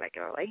send out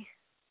regularly.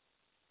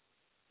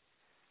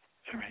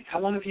 All right. How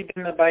long have you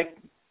been the bike?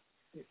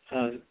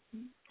 I'm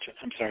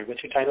sorry,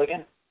 what's your title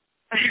again?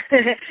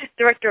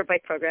 Director of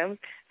Bike Programs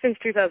since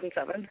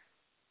 2007.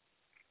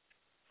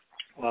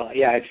 Well,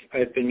 yeah,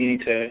 I've been meaning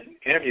to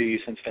interview you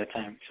since that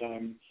time, so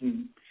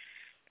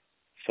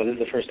this is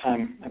the first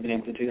time I've been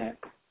able to do that.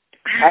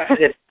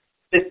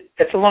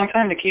 It's a long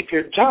time to keep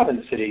your job in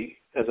the city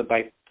as a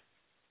bike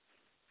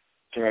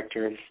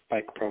director of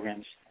bike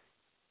programs.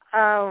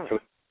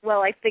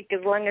 Well, I think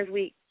as long as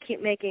we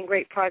keep making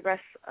great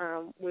progress,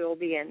 we will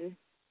be in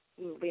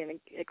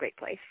a great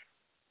place.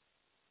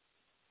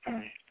 All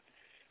right.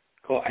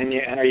 Cool. And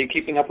are you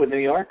keeping up with New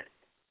York?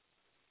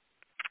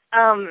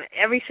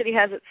 Every city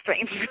has its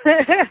strengths.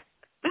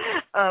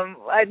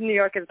 New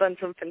York has done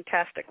some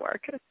fantastic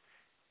work.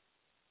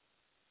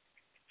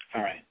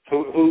 All right.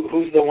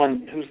 Who's the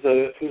one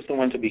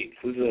to beat?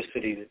 Who's the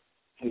city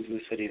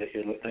that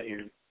you're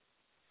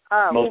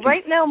well,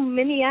 right now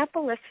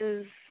Minneapolis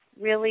is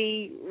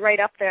really right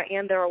up there,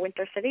 and they're a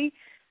winter city.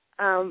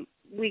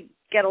 We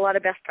get a lot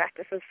of best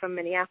practices from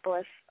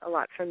Minneapolis, a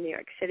lot from New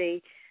York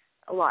City,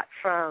 a lot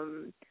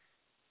from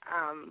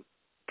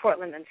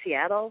Portland and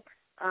Seattle.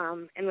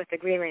 And with the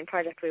Green Lane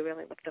Project, we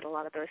really looked at a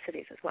lot of those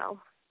cities as well.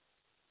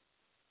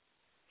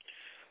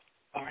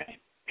 All right.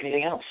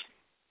 Anything else?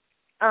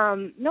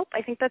 Nope,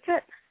 I think that's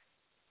it.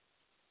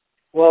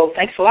 Well,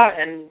 thanks a lot,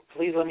 and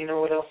please let me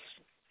know what else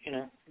you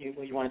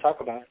want to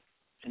talk about.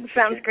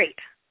 Sounds great.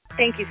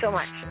 Thank you so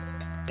much.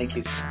 Thank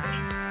you.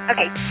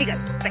 Okay, see you guys.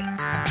 Bye.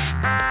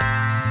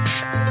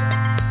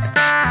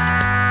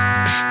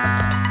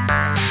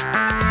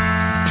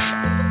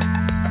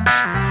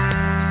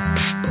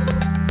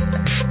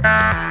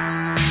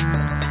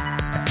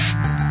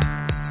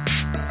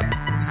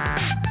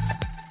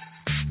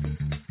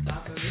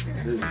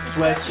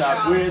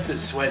 Sweatshop. We're at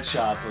the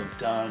sweatshop of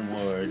Don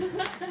Ward.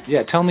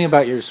 Yeah, tell me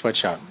about your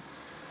sweatshop.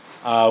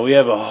 We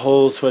have a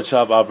whole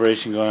sweatshop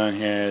operation going on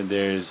here.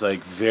 There's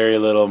very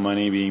little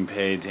money being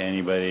paid to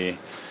anybody.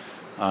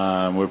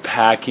 We're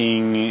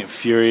packing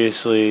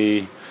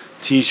furiously,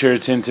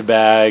 T-shirts into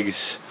bags.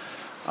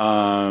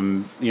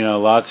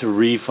 Lots of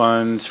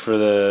refunds for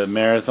the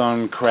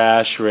marathon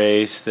crash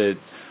race that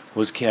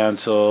was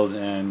canceled,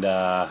 and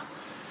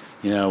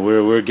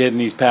we're getting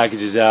these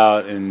packages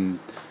out and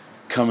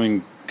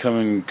coming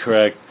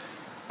correct.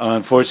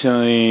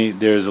 Unfortunately,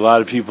 there's a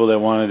lot of people that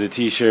wanted the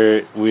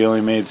T-shirt. We only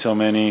made so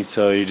many,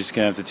 so you're just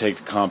gonna have to take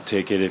the comp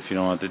ticket if you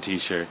don't want the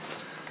T-shirt.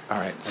 All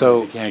right.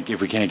 So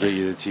if we can't get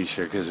you the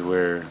T-shirt because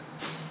we're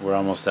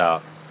almost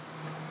out.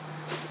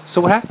 So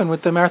what happened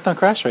with the marathon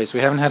crash race? We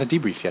haven't had a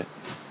debrief yet.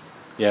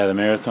 Yeah, the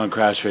marathon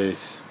crash race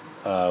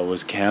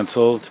was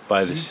canceled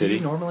by the city. Do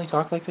you normally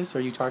talk like this, or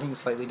are you talking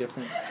slightly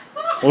different?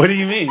 What do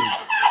you mean?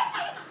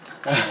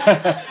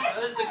 That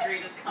was the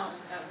greatest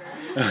comment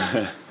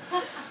ever.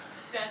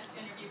 Best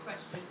interview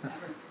question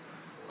ever.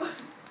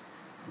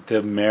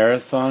 The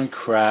marathon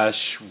crash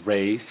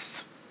race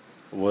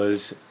was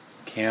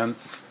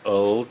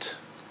canceled.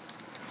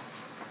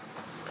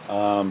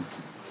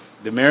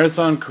 The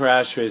marathon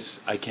crash race,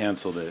 I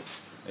canceled it.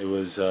 It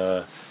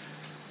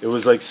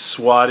was like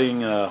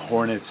swatting a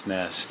hornet's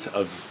nest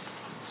of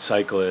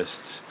cyclists,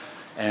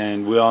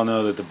 and we all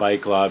know that the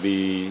bike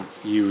lobby,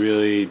 you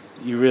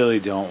really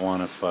don't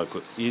want to fuck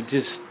with.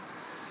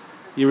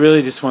 You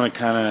really just want to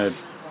kind of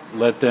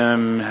let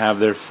them have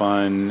their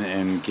fun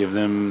and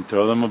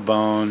throw them a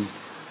bone,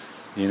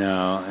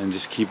 and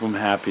just keep them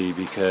happy,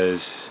 because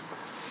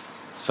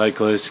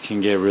cyclists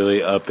can get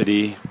really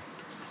uppity,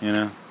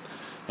 and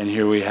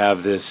here we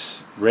have this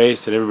race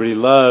that everybody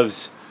loves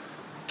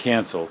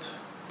canceled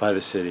by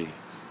the city.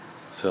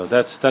 So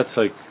that's not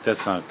a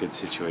good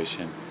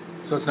situation.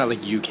 So it's not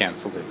like you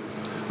canceled it.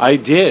 I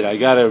did. I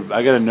got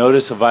a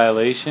notice of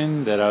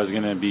violation that I was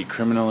going to be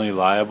criminally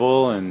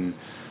liable and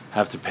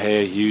have to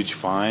pay a huge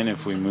fine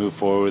if we move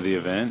forward with the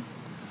event.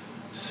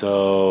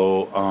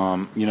 so,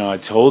 I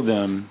told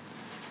them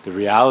the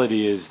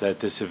reality is that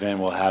this event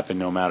will happen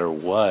no matter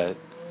what.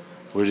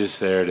 We're just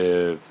there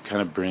to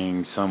kind of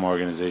bring some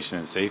organization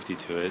and safety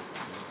to it.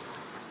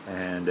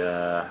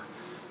 And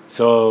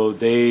so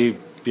they,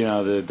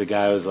 the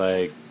guy was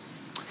like,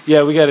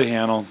 yeah, we got it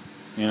handled.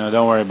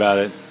 Don't worry about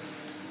it.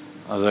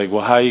 I was like,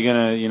 well, how are you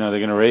going to, they're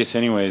going to race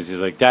anyways. He's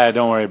like, Dad,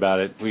 don't worry about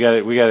it. We got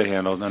it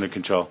handled, under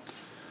control.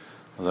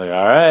 I was like,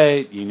 all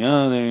right,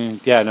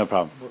 yeah, no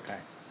problem. Okay.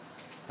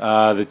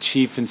 The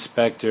chief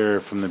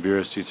inspector from the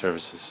Bureau of Street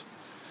Services.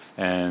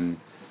 And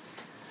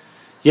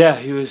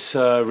yeah, he was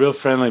real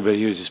friendly, but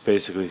he was just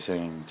basically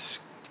saying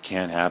it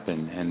can't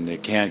happen, and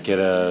it can't get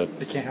a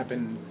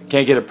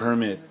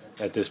permit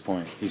at this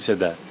point. He said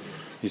that.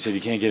 He said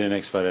you can't get an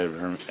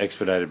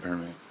expedited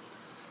permit.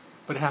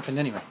 But it happened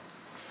anyway.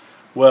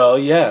 Well,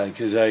 yeah,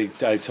 because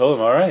I told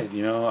him, all right,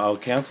 I'll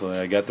cancel it.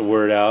 I got the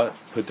word out,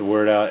 put the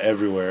word out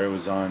everywhere. It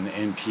was on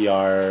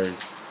NPR,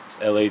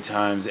 LA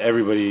Times,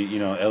 everybody,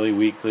 LA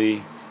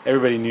Weekly.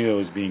 Everybody knew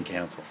it was being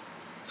canceled.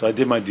 So I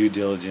did my due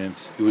diligence.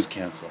 It was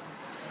canceled.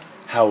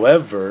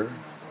 However,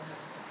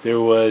 there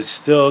was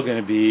still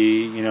going to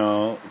be,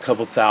 a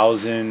couple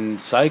thousand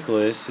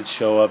cyclists that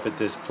show up at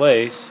this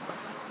place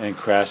and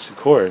crash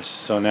the course.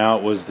 So now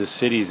it was the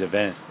city's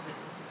event.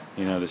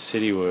 The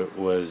city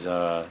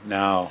was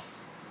now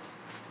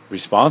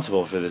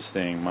responsible for this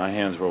thing. My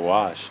hands were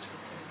washed.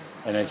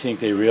 And I think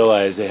they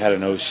realized they had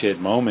an oh shit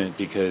moment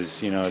because,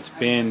 it's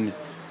been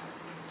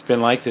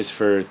like this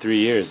for 3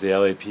 years. The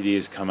LAPD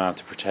has come out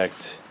to protect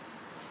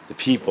the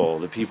people.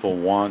 The people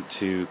want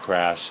to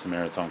crash the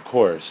marathon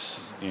course,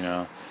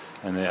 and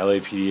the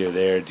LAPD are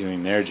there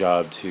doing their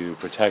job to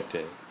protect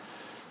it.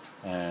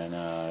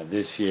 And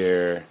this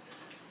year,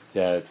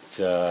 that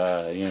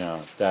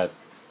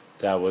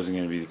wasn't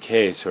going to be the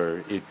case,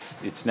 or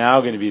it's now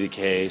going to be the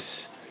case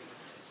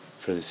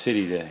for the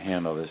city to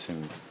handle this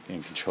and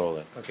control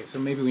it. Okay, so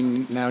maybe we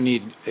now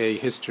need a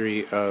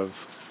history of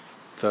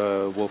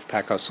the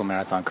Wolfpack Hustle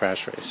Marathon crash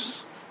race.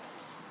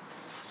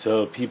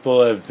 So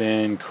people have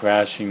been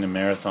crashing the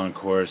marathon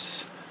course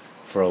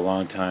for a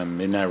long time.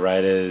 Midnight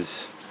Riders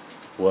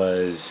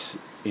was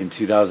in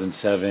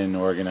 2007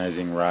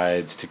 organizing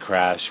rides to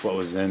crash what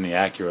was then the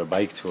Acura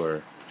Bike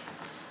Tour.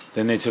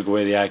 Then they took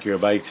away the Acura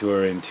Bike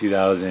Tour in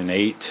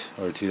 2008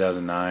 or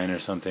 2009 or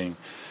something.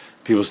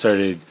 People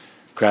started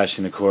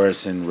crashing the course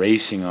and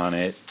racing on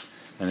it,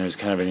 and there was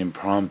kind of an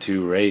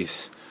impromptu race.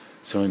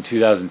 So in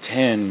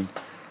 2010,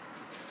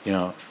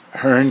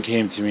 Hearn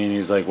came to me and he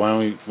was like,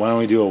 why don't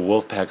we do a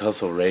Wolfpack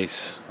Hustle race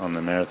on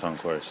the marathon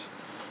course?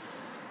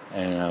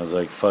 And I was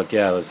like, fuck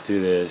yeah, let's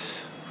do this.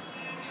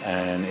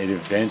 And it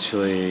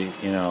eventually,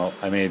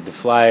 I made the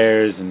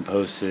flyers and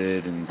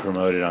posted and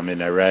promoted on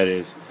Midnight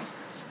Riders,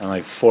 and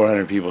like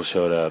 400 people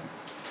showed up,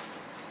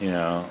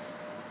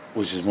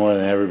 which is more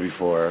than ever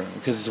before,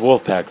 because it's a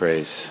Wolfpack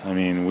race. I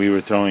mean, we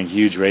were throwing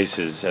huge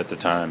races at the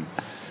time,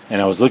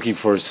 and I was looking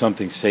for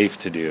something safe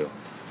to do,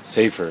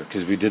 safer,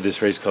 because we did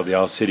this race called the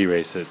All City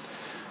Race that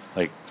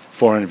like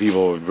 400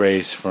 people would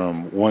race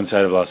from one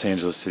side of Los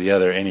Angeles to the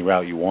other, any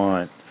route you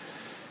want,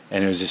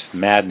 and it was just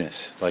madness,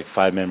 like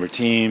 5-member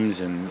teams,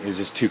 and it was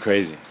just too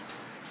crazy,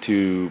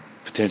 too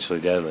potentially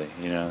deadly,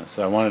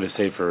 So I wanted a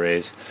safer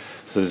race.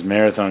 So this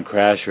marathon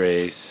crash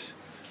race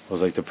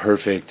was like the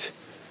perfect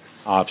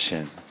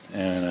option,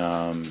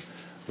 and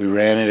we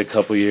ran it a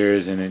couple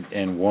years,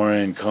 and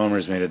Warren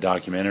Comers made a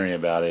documentary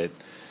about it,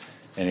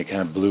 and it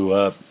kind of blew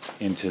up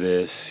into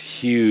this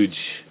huge,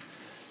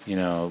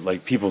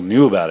 like people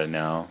knew about it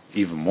now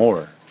even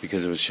more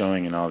because it was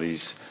showing in all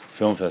these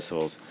film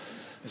festivals.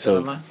 Is it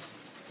online?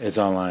 It's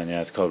online,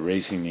 yeah. It's called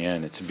Racing the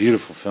End. It's a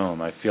beautiful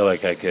film. I feel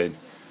like I could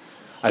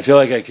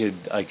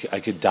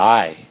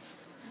die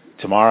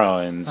tomorrow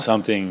and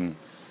something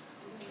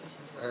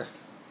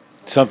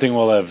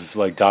will have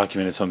like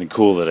documented something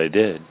cool that I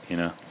did,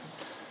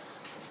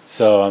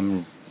 So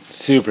I'm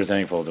super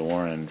thankful to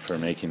Warren for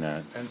making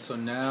that. And so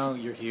now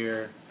you're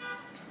here,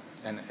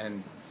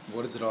 and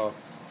what does it all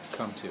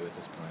come to at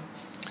this point?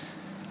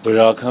 What it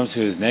all comes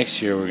to is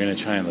next year we're going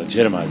to try and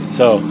legitimize it.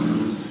 So,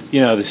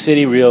 the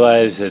city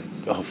realized that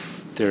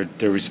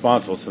they're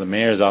responsible. So the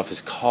mayor's office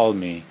called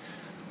me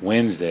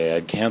Wednesday.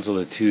 I'd canceled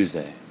it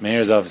Tuesday.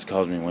 Mayor's office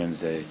called me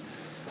Wednesday.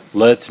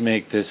 Let's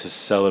make this a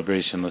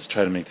celebration. Let's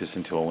try to make this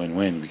into a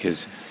win-win, because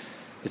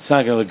it's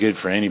not going to look good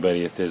for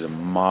anybody if there's a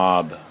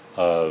mob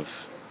of,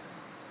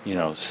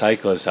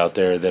 cyclists out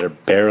there that are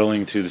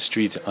barreling through the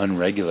streets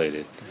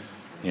unregulated.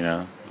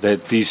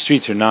 That these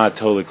streets are not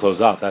totally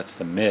closed off. That's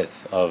the myth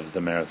of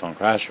the marathon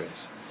crash race.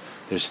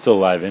 There's still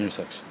live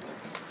intersections.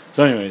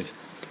 So anyways,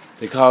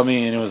 they called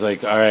me and it was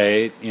like, all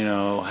right,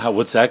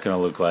 what's that going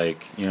to look like?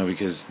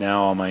 Because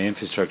now all my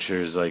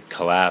infrastructure is like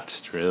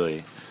collapsed,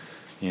 really,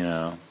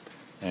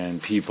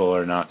 and people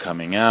are not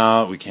coming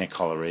out. We can't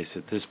call a race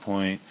at this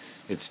point.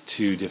 It's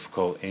too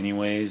difficult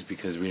anyways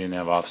because we didn't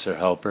have Officer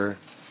Helper.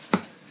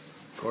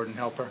 Gordon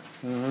Helper?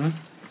 Mm-hmm.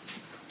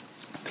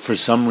 For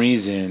some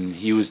reason,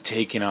 he was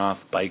taking off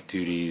bike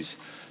duties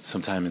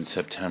sometime in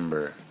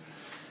September.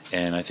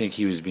 and I think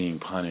he was being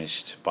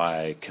punished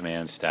by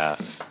command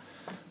staff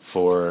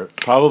for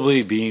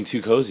probably being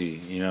too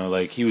cozy. You know,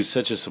 like he was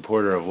such a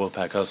supporter of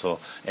Wolfpack Hustle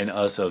and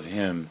us of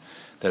him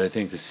that I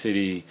think the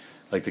city,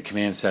 like the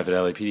command staff at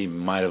LAPD,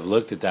 might have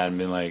looked at that and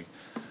been like,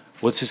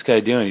 what's this guy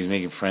doing? He's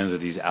making friends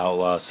with these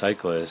outlaw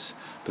cyclists,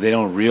 but they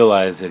don't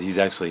realize that he's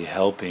actually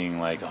helping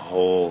like a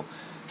whole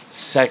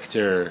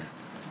sector,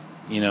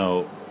 you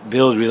know,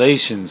 build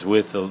relations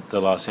with the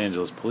Los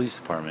Angeles Police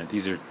Department.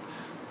 These are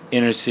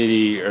inner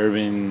city,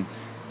 urban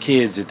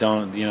kids that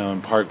don't, you know,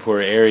 in park poor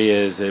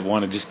areas that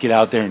want to just get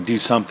out there and do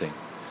something.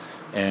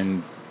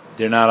 And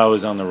they're not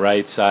always on the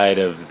right side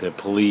of the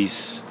police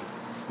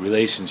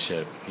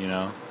relationship, you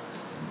know.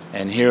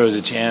 And here was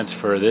a chance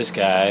for this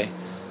guy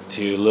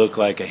to look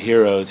like a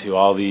hero to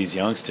all these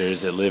youngsters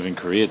that live in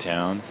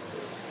Koreatown.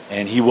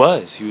 And he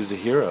was a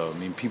hero. I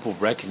mean, people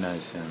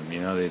recognized him,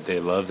 you know, they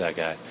love that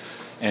guy.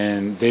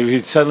 And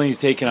suddenly he's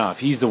taken off.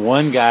 He's the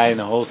one guy in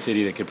the whole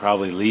city that could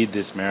probably lead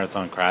this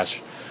marathon crash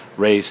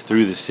race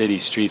through the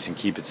city streets and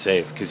keep it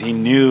safe, because he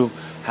knew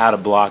how to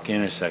block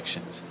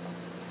intersections.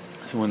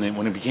 So when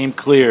it became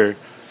clear,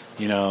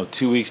 you know,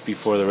 2 weeks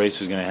before the race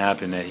was going to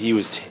happen, that he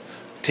was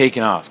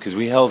taken off, because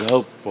we held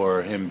hope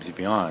for him to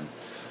be on,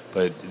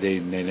 but they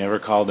never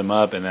called him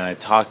up. And then I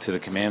talked to the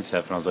command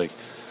staff and I was like,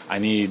 I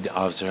need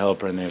Officer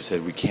Helper, and they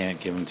said, we can't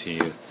give him to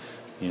you.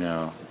 You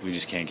know, we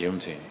just can't give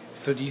him to you.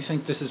 So do you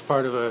think this is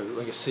part of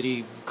a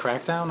city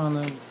crackdown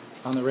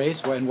on the race?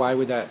 And why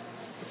would that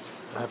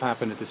have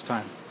happened at this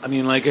time? I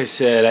mean, like I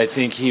said, I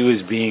think he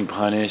was being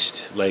punished.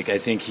 Like, I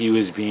think he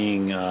was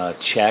being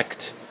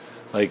checked.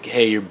 Like,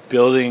 hey, you're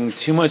building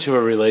too much of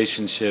a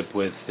relationship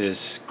with this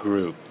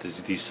group,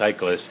 these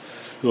cyclists,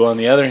 who on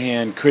the other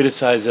hand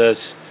criticize us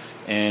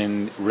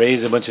and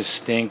raise a bunch of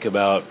stink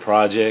about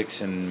projects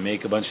and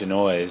make a bunch of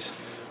noise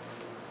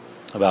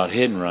about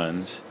hit and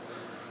runs.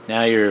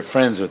 Now you're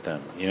friends with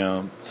them, you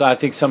know. So I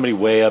think somebody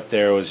way up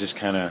there was just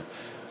kind of,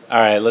 all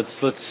right, let's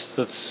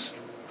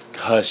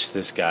hush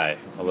this guy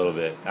a little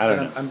bit. I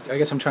don't know. I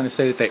guess I'm trying to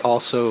say that they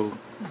also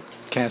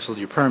canceled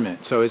your permit.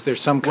 So is there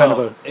some kind of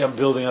a... I'm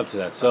building up to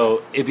that. So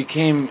it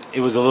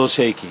was a little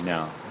shaky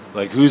now.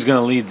 Like, who's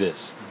going to lead this?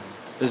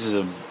 This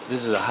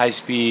is a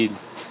high-speed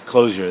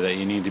closure that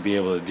you need to be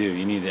able to do.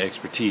 You need the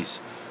expertise.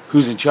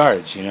 Who's in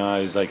charge? You know,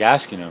 I was like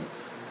asking them,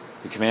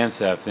 the command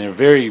staff, and they're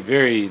very,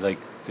 very, like,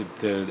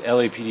 the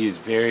LAPD is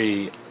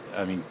very,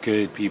 I mean,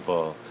 good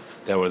people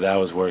that I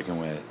was working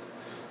with.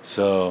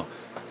 So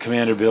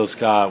Commander Bill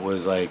Scott was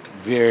like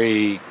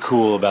very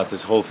cool about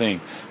this whole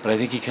thing, but I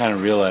think he kind of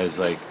realized,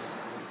 like,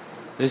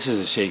 this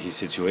is a shaky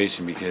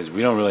situation because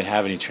we don't really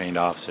have any trained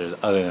officers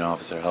other than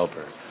Officer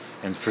Helper,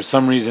 and for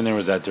some reason there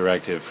was that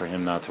directive for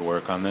him not to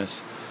work on this.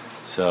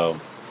 So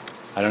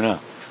I don't know.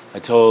 I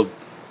told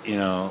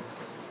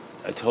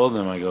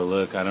them, I go,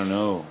 look, I don't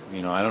know,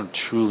 you know, I don't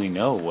truly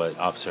know what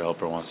Officer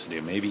Helper wants to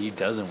do. Maybe he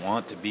doesn't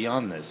want to be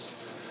on this,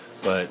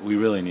 but we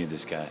really need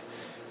this guy.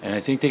 And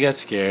I think they got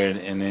scared,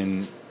 and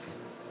then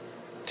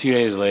 2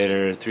 days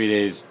later, 3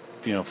 days,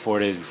 4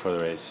 days before the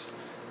race,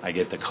 I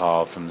get the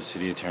call from the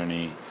city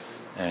attorney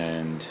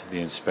and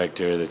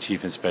the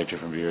chief inspector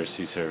from Bureau of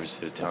City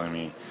Services telling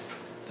me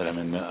that I'm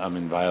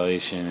in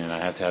violation and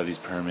I have to have these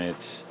permits.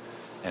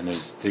 And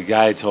the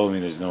guy told me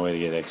there's no way to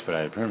get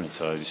expedited permits,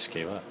 so I just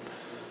gave up.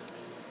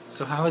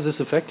 So how has this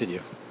affected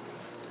you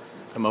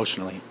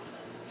emotionally?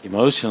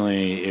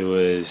 Emotionally, it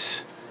was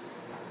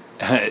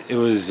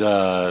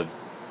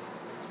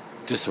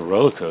just a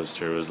roller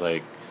coaster. It was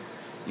like,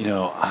 you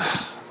know,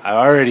 I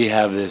already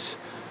have this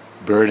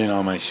burden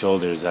on my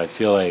shoulders. I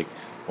feel like,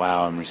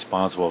 wow, I'm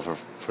responsible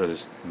for this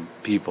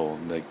people,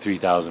 like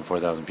 3,000,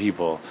 4,000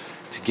 people,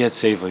 to get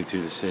safely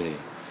through the city.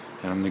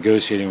 And I'm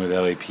negotiating with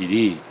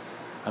LAPD.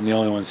 I'm the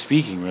only one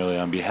speaking, really,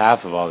 on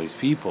behalf of all these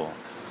people.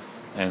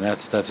 And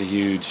that's a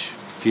huge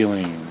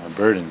feeling, a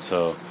burden.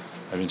 So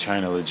I've been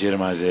trying to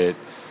legitimize it,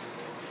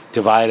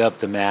 divide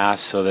up the mass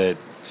so that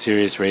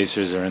serious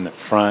racers are in the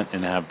front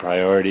and have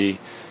priority,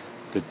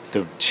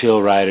 the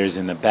chill riders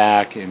in the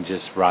back and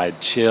just ride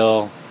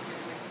chill,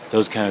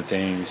 those kind of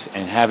things,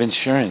 and have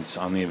insurance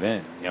on the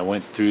event. I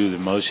went through the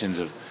motions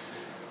of,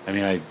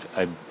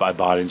 I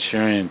bought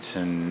insurance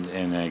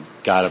and I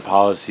got a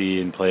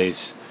policy in place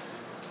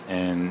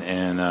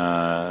and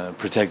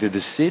protected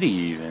the city,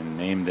 even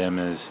named them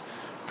as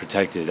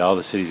protected, all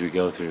the cities we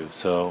go through.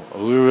 So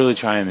we were really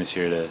trying this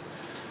year to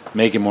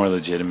make it more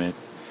legitimate,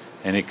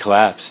 and it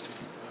collapsed,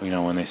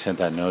 when they sent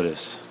that notice.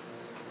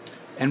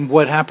 And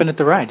what happened at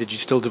the ride? Did you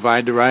still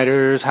divide the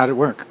riders? How did it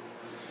work?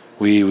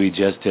 We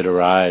just did a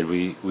ride.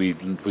 We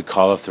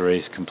called off the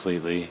race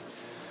completely.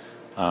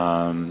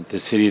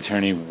 The city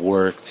attorney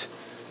worked,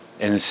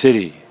 and the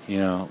city,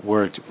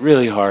 worked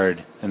really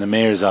hard, and the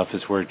mayor's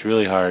office worked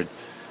really hard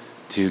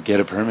to get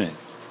a permit.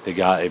 They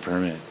got a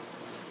permit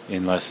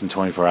in less than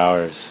 24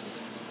 hours.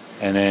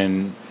 And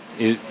then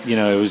it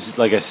was,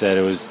 like I said,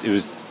 it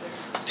was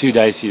too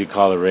dicey to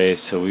call a race,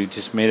 so we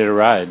just made it a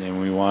ride, and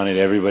we wanted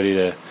everybody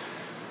to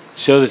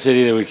show the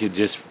city that we could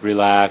just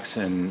relax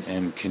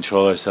and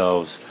control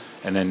ourselves.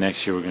 And then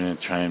next year we're going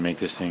to try and make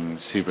this thing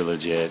super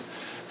legit.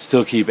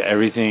 still keep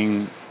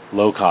everything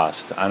low cost.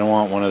 I don't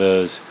want one of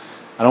those.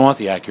 I don't want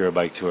the Acura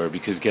Bike Tour,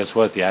 because guess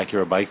what? The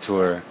Acura Bike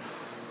Tour,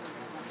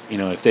 you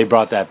know, if they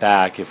brought that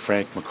back, if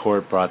Frank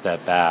McCourt brought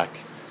that back,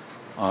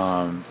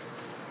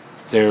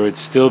 there would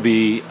still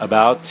be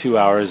about 2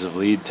 hours of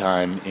lead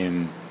time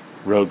in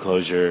road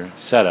closure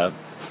setup,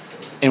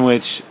 in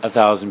which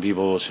 1,000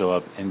 people will show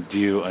up and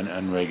do an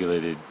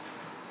unregulated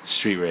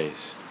street race.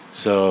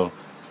 So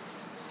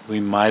we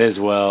might as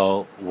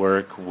well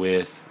work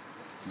with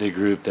the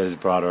group that has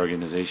brought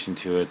organization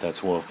to it, that's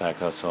Wolfpack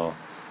Hustle,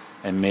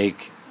 and make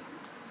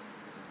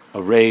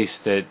a race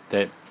that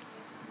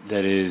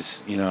is,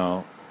 you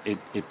know,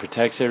 it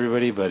protects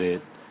everybody, but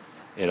it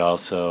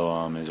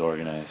also is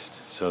organized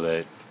so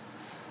that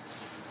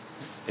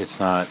it's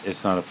not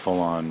a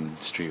full-on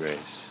street race.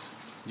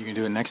 You can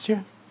do it next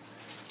year?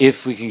 If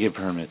we can get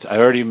permits. I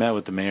already met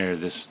with the mayor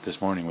this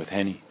morning, with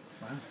Henny.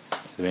 Wow.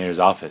 The mayor's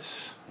office,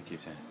 I keep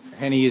saying.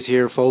 Henny is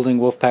here folding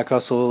Wolfpack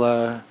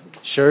Hustle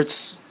shirts.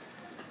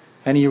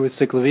 Henny, you're with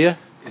Ciclavia?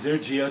 Is there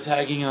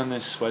geotagging on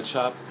this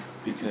sweatshop?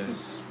 Because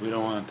we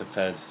don't want the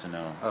feds to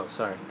know. Oh,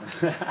 sorry.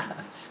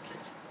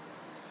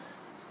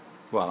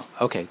 Well,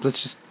 okay, let's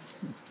just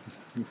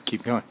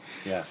keep going.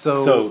 Yeah.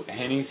 So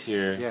Henny's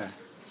here. Yeah.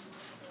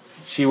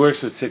 She works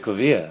with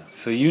Ciclavia,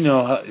 so you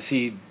know how.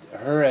 See,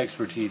 her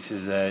expertise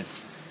is that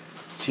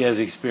she has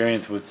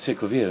experience with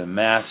Ciclavia, the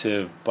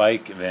massive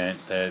bike event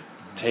that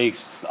takes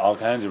all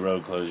kinds of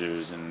road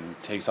closures and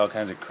takes all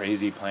kinds of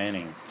crazy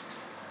planning.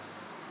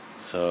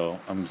 So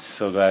I'm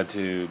so glad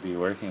to be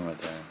working with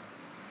her.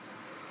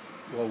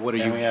 Well, what are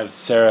and you? we have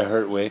Sarah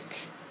Hertwick.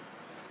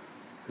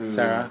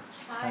 Sarah.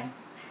 Hi.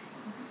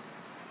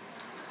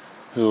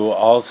 Who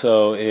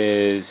also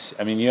is,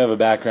 I mean, you have a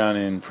background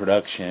in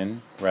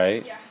production,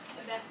 right? Yeah,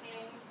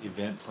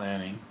 Event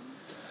planning.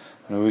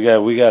 I mean, we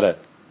got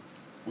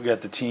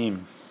the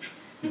team.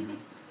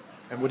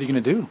 And what are you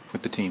going to do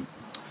with the team?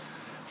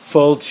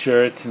 Fold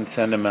shirts and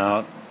send them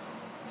out.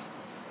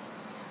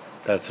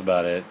 That's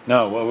about it.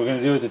 No, what we're going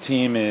to do with the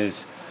team is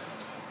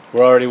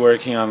we're already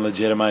working on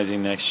legitimizing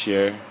next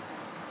year.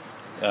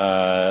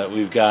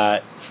 We've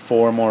got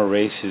 4 more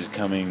races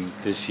coming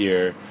this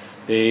year.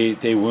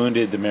 They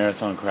wounded the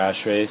marathon crash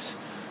race,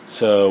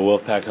 so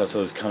Wolfpack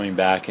Hustle is coming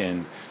back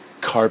and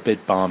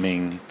carpet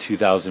bombing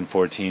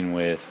 2014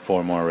 with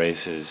 4 more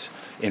races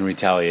in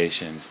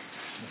retaliation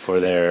for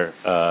their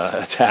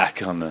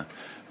attack on the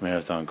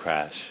marathon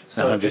crash.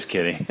 No, I'm just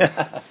kidding.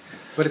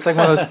 But it's like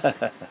one of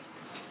those.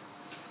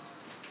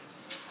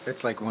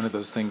 It's like one of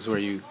those things where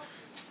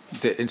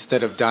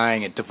instead of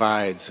dying, it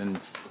divides and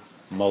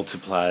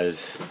multiplies.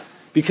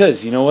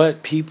 Because you know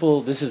what,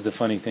 people. This is the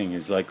funny thing: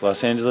 is like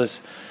Los Angeles.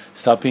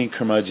 Stop being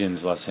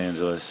curmudgeons, Los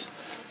Angeles.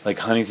 Like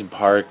Huntington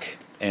Park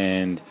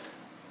and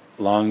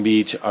Long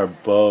Beach are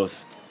both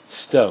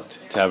stoked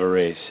to have a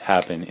race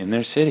happen in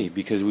their city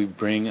because we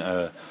bring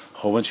a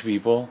whole bunch of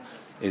people.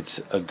 It's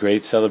a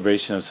great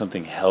celebration of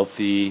something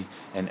healthy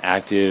and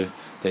active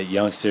that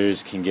youngsters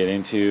can get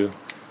into,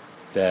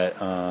 that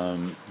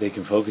they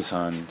can focus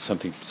on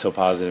something so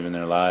positive in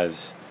their lives.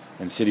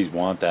 And cities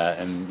want that.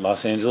 And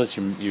Los Angeles,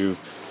 you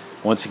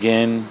once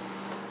again,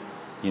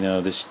 you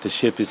know, the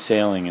ship is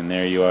sailing, and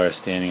there you are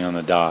standing on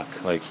the dock.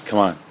 Like, come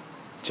on,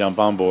 jump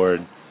on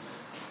board.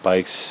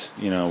 Bikes,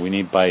 you know, we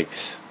need bikes.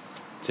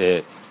 That's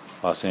it.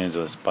 Los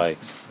Angeles,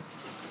 bikes.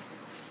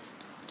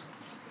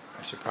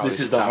 This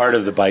is the heart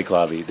of the bike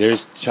lobby. There's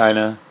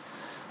China.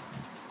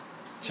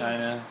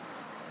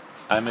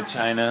 I'm a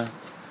China.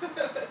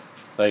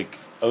 Like,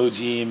 OG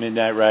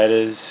Midnight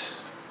Riders.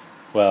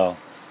 Well,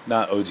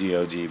 not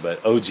OG,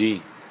 but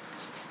OG.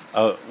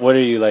 What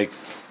are you, like?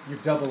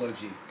 you're double OG.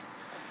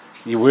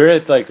 We're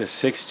at like the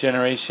 6th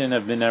generation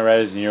of Midnight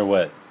Riders, and you're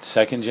what?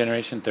 2nd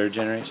generation, 3rd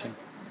generation?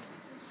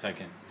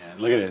 2nd. Yeah,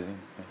 look at it.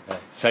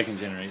 2nd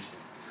generation.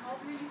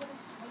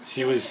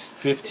 She was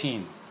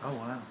 15. Oh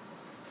wow.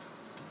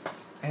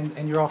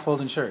 And you're all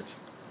folding shirts.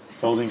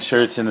 Folding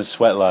shirts in the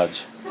sweat lodge.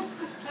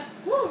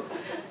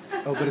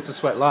 Oh, but it's a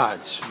sweat lodge,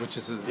 which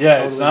is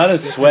it's not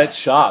a sweat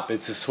shop.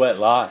 It's a sweat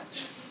lodge.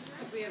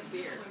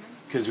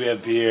 Because we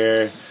have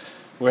beer.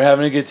 We're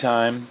having a good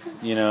time,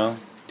 you know,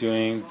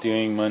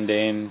 doing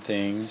mundane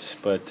things,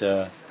 but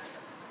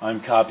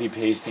I'm copy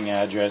pasting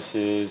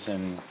addresses,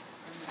 and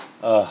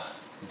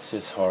it's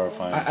just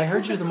horrifying. I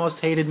heard you're the most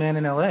hated man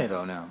in LA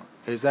though now.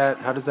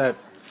 How does that?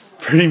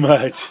 Pretty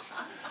much.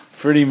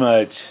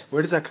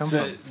 Where does that come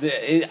from?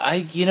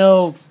 You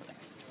know,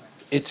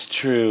 it's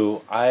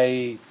true.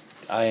 I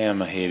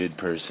am a hated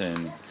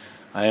person.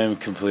 I am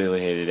completely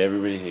hated.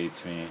 Everybody hates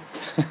me.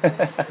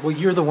 Well,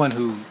 you're the one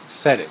who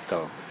said it,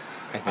 though.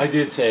 I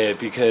did say it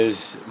because,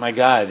 my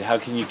God, how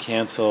can you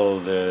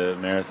cancel the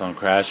marathon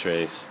crash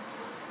race?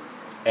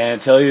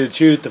 And to tell you the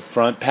truth, the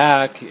front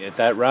pack at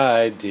that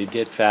ride did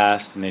get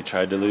fast, and they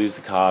tried to lose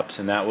the cops,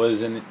 and that was,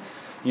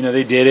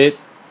 they did it,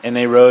 and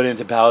they rode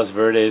into Palos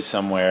Verdes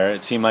somewhere.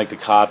 It seemed like the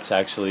cops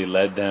actually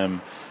led them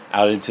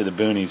out into the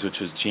boonies, which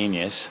was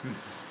genius.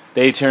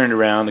 They turned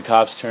around, the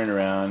cops turned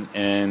around,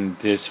 and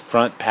this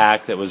front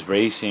pack that was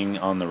racing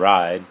on the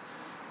ride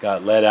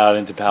got let out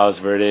into Palos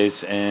Verdes,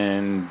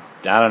 and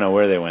I don't know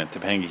where they went,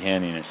 Topanga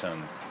Canyon or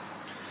something.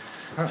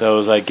 So it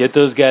was like, get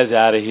those guys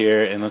out of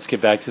here, and let's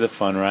get back to the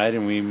fun ride,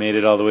 and we made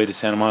it all the way to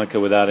Santa Monica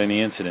without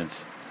any incidents.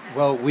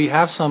 Well, we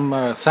have some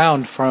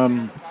sound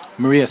from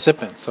Maria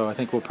Sippin, so I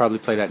think we'll probably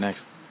play that next.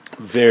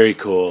 Very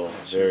cool,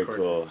 very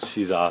cool.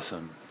 She's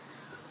awesome.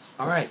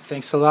 All right,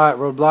 thanks a lot,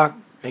 Roadblock,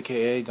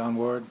 a.k.a. Don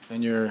Ward,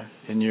 in your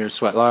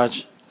Sweat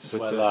Lodge.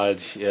 Sweat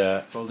Lodge,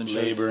 yeah, Golden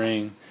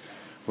laboring.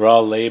 We're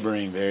all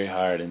laboring very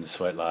hard in the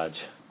Sweat Lodge.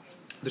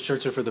 The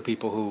shirts are for the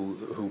people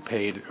who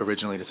paid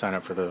originally to sign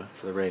up for the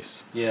race.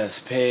 Yes,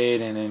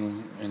 paid, and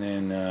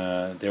then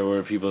there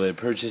were people that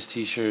purchased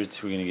T-shirts.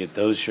 We're gonna get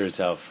those shirts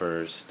out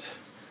first,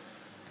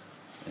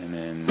 and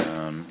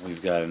then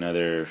we've got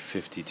another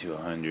 50 to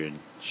 100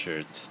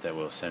 shirts that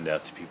we'll send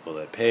out to people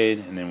that paid,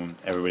 and then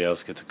everybody else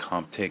gets a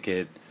comp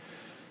ticket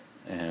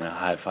and a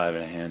high five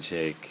and a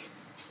handshake.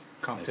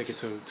 Comp ticket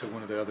to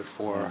one of the other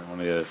four. One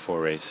of the other 4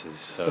 races.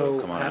 So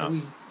come on out.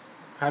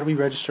 How do we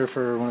register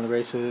for one of the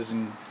races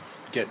and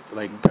get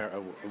like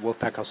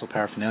Wolfpack Hustle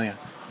paraphernalia?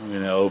 I'm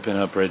going to open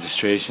up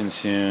registration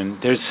soon.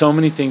 There's so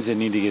many things that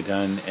need to get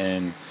done,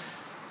 and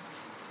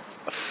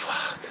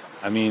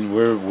I mean,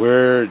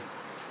 we're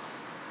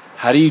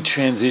how do you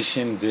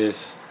transition this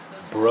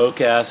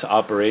broke ass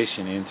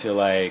operation into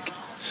like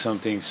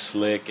something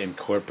slick and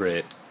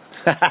corporate?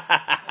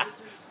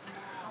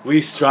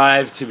 We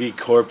strive to be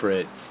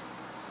corporate.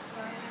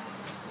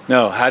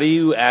 No, how do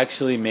you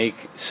actually make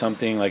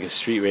something like a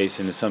street race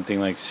into something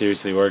like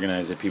seriously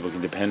organized that people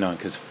can depend on?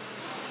 Because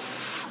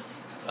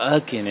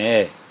fucking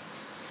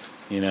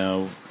you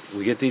know,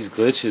 we get these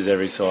glitches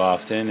every so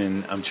often,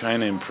 and I'm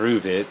trying to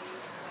improve it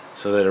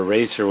so that a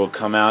racer will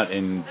come out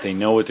and they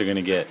know what they're going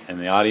to get, and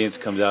the audience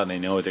comes out and they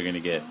know what they're going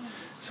to get.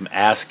 Some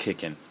ass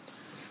kicking.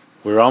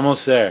 We're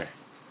almost there.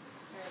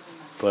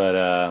 But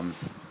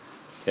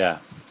yeah,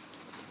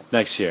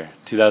 next year,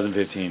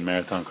 2015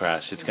 Marathon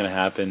Crash. It's going to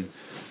happen.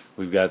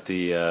 We've got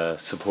the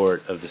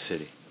support of the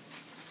city.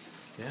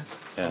 Yeah.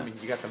 Yeah. I mean,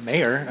 you got the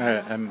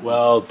mayor.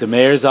 Well, the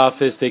mayor's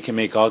office, they can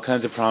make all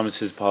kinds of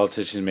promises.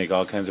 Politicians make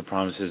all kinds of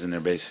promises, and they're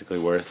basically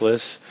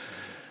worthless.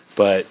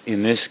 But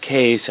in this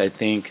case, I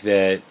think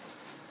that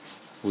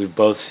we've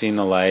both seen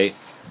the light,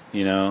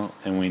 you know,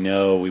 and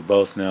we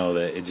both know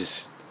that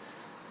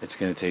it's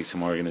going to take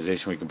some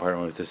organization. We can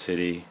partner with the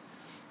city.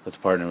 Let's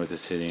partner with the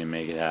city and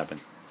make it happen.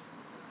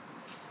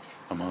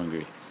 I'm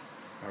hungry.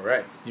 All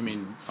right. You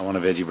mean... I want a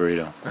veggie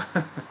burrito.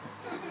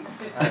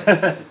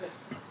 Right.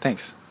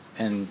 Thanks.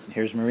 And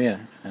here's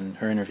Maria and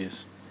her interviews.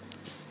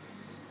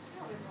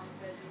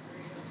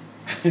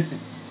 Do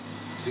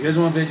you guys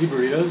want veggie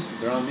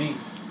burritos? They're on me.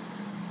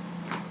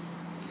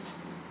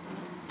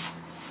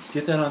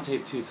 Get that on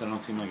tape too, so I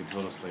don't seem like a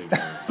total slave.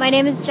 My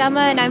name is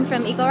Gemma, and I'm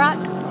from Eagle Rock.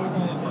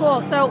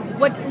 Cool. So,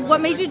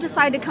 what made you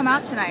decide to come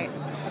out tonight,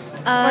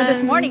 or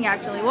this morning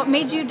actually? What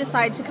made you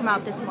decide to come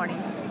out this morning?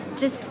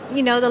 Just,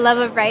 you know, the love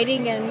of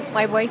riding, and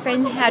my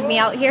boyfriend had me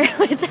out here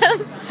with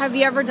him. Have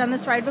you ever done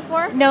this ride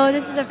before? No,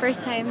 this is the first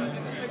time.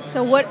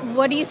 So what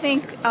do you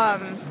think?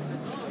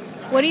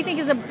 What do you think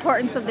is the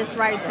importance of this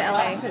ride to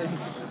LA?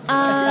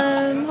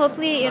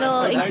 Hopefully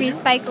it'll increase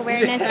bike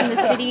awareness in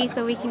the city,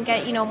 so we can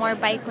get, you know, more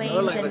bike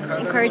lanes and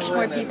encourage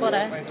more people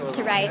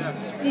to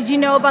ride. Did you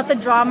know about the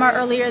drama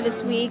earlier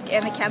this week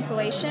and the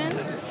cancellation?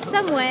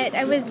 Somewhat.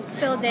 I was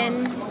filled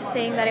in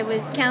saying that it was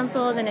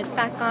canceled and it's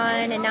back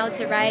on, and now it's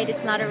a ride,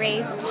 it's not a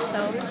race.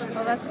 So,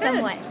 well, that's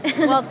somewhat.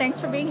 Well, thanks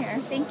for being here.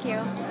 Thank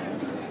you.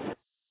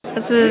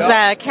 This is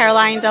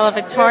Caroline Della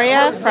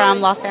Victoria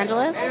from Los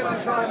Angeles.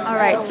 All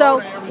right.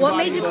 So, what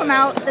made you come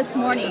out this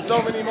morning? To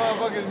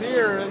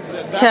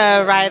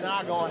ride,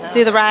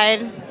 do the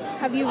ride.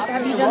 Have you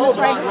done this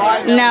ride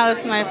before? No,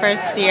 this is my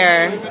first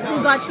year.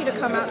 Who got you to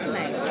come out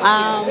tonight?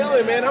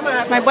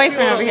 My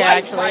boyfriend over here,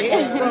 actually.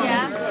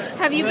 Yeah.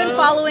 Have you been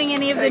following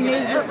any of the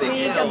news this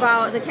week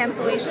about the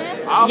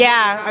cancellation?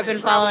 Yeah, I've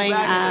been following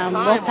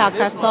Wolfpack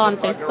Hustle on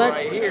Facebook.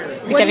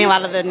 I'm getting a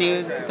lot of the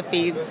news, the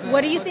feeds.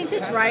 What do you think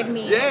this ride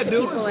means to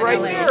people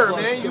in LA?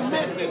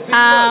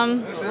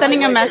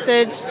 Sending a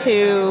message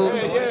to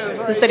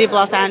the city of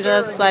Los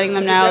Angeles, letting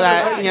them know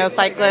that, you know,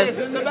 cyclists,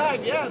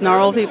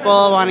 normal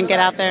people want to get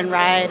out there and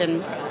ride.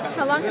 And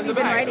how long have you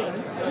been riding?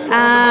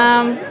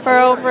 For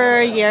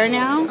over a year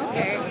now.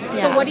 Okay.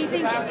 Yeah. So what do you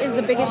think is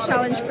the biggest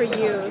challenge for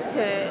you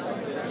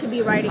to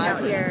be riding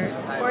out here,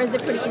 or is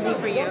it pretty easy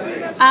for you?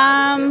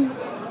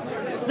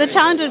 The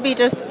challenge would be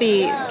just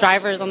the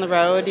drivers on the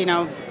road, you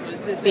know,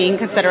 being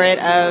considerate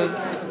of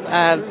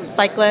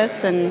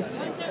cyclists, and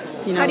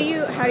you know. How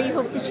do you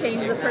hope to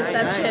change the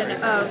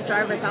perception of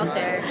drivers out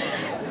there?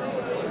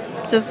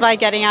 Just by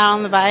getting out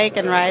on the bike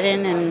and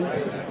riding and.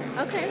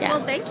 Okay, yeah.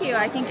 Well, thank you.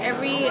 I think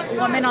every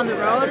woman on the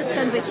road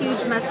sends a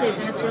huge message,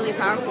 and it's really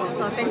powerful.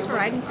 So thanks for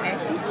riding today.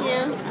 Thank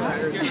you.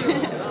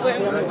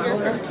 You're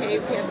from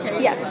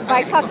KPFK? Yes,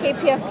 Bike Talk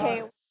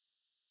KPFK.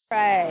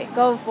 Right,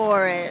 go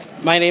for it.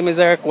 My name is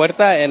Eric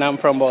Huerta, and I'm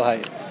from Boyle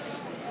Heights.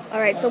 All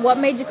right, so what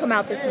made you come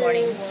out this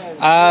morning?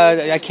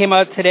 I came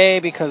out today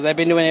because I've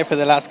been doing it for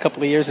the last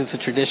couple of years. It's a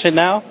tradition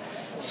now.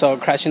 So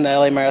crashing the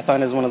LA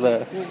Marathon is one of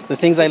the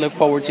things I look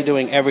forward to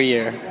doing every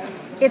year.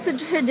 It's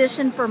a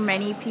tradition for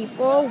many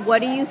people. What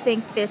do you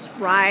think this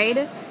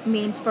ride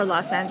means for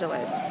Los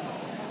Angeles?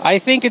 I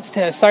think it's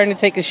starting to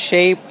take a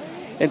shape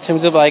in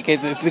terms of like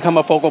it's become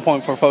a focal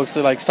point for folks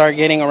to like start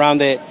getting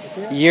around it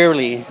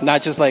yearly,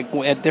 not just like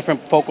at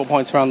different focal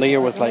points around the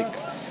year with like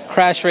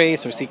Crash Race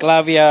or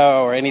Ciclavia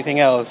or anything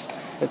else.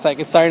 It's like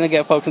it's starting to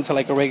get folks into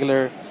like a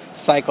regular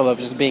cycle of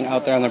just being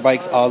out there on their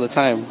bikes all the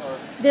time.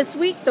 This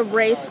week the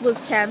race was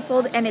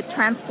canceled and it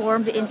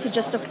transformed into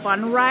just a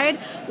fun ride.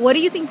 What do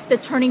you think the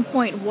turning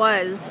point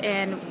was,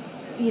 and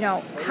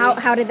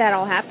how did that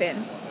all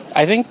happen?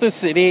 I think the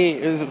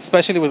city,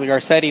 especially with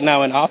Garcetti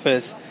now in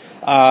office,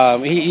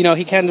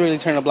 he can't really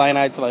turn a blind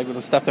eye to like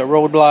the stuff that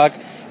Roadblock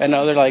and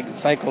other like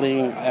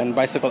cycling and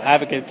bicycle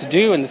advocates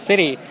do in the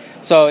city.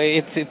 So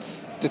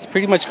it's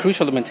pretty much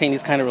crucial to maintain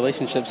these kind of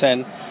relationships,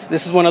 and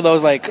this is one of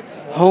those like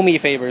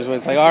homie favors where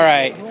it's like, all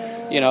right,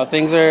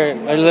 things are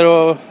a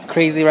little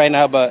crazy right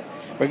now, but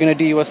we're gonna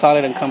do you a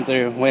solid and come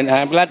through. When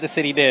I'm glad the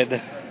city did.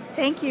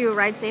 Thank you.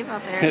 Ride safe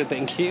out there.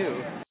 Thank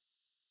you.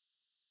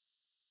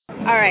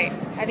 All right,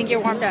 I think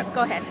you're warmed up.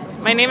 Go ahead.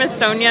 My name is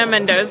Sonia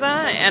Mendoza,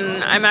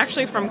 and I'm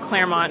actually from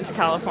Claremont,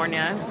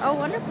 California. Oh,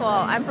 wonderful.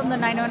 I'm from the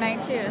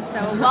 909 too,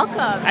 so welcome.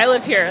 I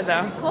live here,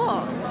 though.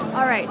 Cool.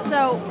 All right,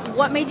 so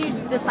what made you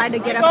decide to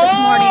get up this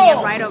morning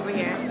and ride over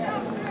here?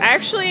 I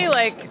actually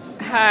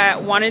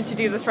wanted to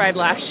do this ride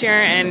last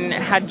year and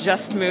had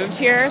just moved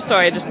here, so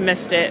I just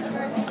missed it.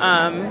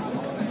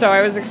 So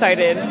I was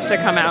excited to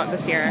come out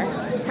this year.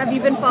 Have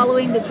you been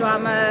following the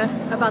drama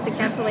about the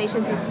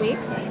cancellations this week?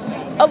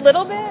 A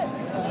little bit.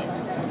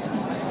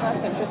 That's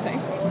interesting.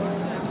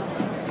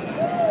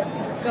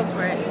 Go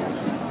for it.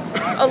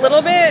 A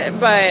little bit,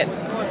 but...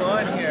 What's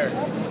going on here?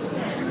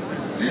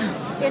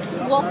 It's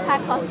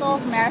Wolfpack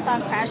Hustle's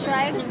Marathon Crash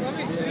Ride.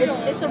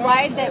 It's a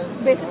ride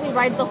that basically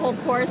rides the whole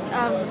course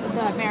of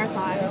the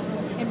marathon.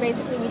 And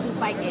basically we just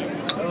bike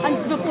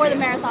it. Before the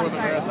marathon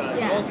starts.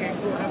 Yeah.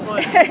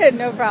 Okay.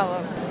 No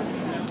problem.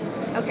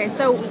 Okay,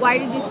 so why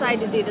did you decide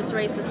to do this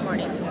race this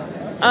morning?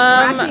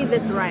 Actually,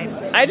 this ride.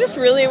 I just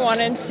really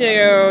wanted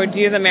to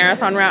do the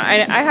marathon route.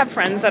 I have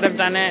friends that have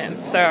done it,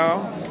 so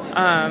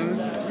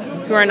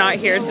who are not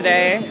here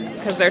today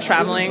because they're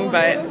traveling,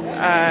 but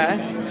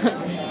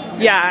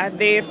yeah,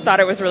 they thought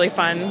it was really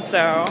fun. So,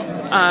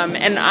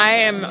 and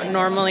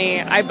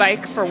I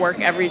bike for work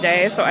every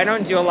day, so I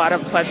don't do a lot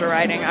of pleasure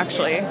riding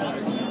actually.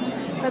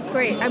 That's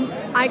great.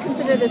 I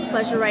consider this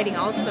pleasure riding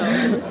also.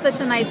 It's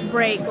such a nice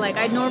break. Like,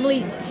 I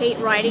normally hate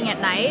riding at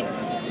night,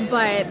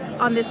 but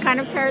on this kind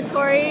of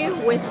territory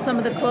with some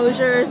of the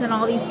closures and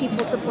all these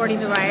people supporting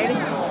the ride,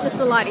 it's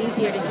just a lot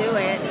easier to do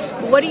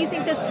it. What do you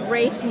think this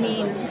race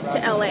means to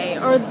LA,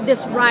 or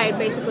this ride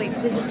basically?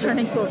 This just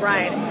turned into a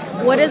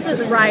ride. What does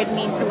this ride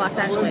mean to Los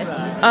Angeles?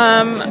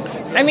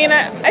 I mean,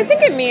 I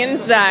think it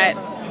means that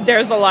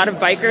there's a lot of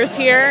bikers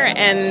here,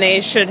 and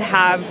they should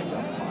have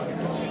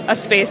a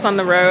space on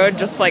the road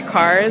just like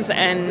cars,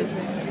 and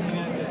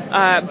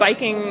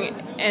biking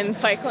and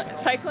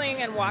cycling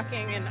and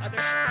walking and other.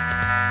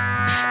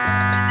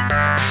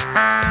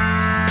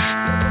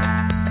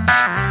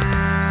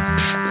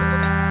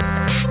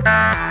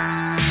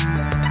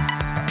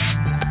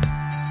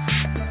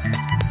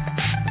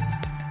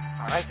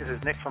 All right, this is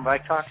Nick from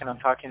Bike Talk, and I'm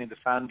talking to the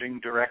founding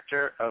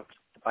director of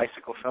the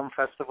Bicycle Film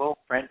Festival,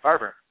 Brent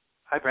Barber.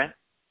 Hi, Brent.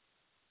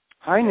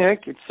 Hi,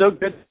 Nick. It's so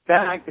good to be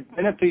back. It's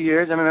been a few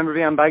years. I remember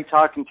being on Bike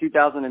Talk in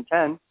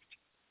 2010.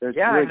 It's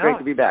really great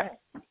to be back.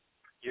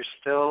 You're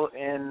still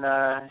in.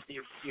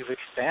 You've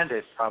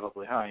expanded,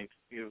 probably, huh?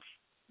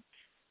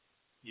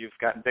 You've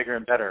gotten bigger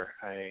and better.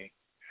 I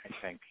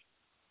think.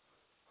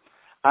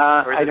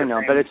 I don't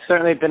know, but it's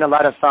certainly been a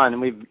lot of fun.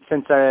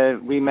 Since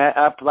we met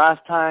up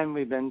last time,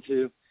 we've been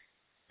to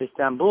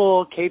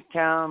Istanbul, Cape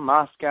Town,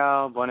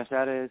 Moscow, Buenos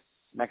Aires,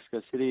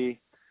 Mexico City,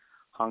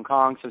 Hong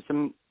Kong. So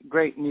some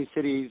great new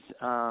cities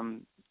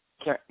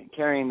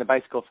carrying the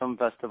Bicycle Film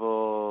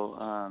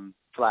Festival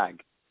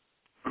flag.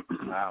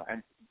 Wow.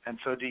 And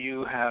so do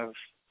you have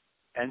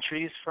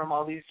entries from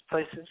all these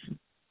places?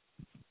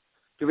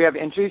 Do we have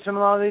entries from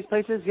all these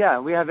places? Yeah,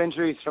 we have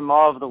entries from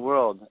all over the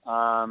world.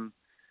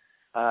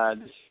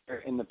 This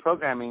year in the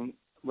programming,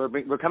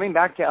 we're coming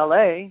back to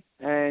LA,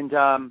 and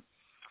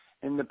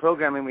in the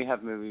programming we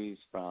have movies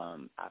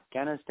from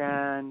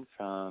Afghanistan,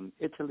 from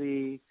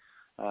Italy.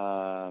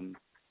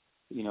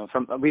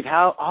 We've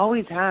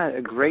always had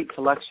a great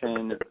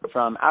selection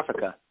from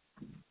Africa.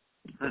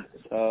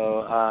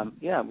 So,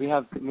 we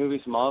have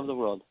movies from all over the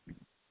world.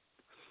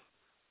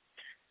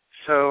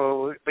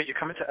 So, but you're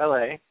coming to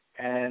LA,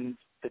 and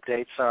the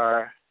dates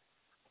are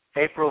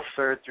April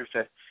 3rd through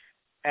 5th.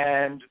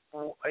 And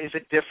is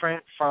it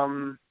different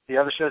from the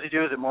other shows you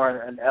do? Is it more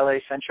an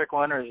LA-centric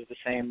one, or is it the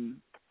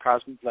same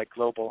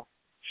global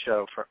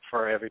show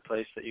for every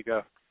place that you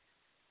go?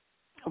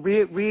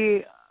 We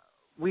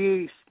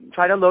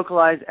try to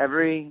localize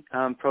every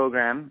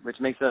program, which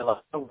makes it a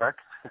lot of work.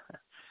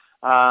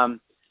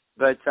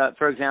 But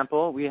for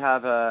example, we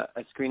have a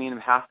screening of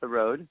Half the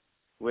Road,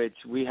 which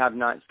we have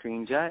not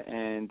screened yet,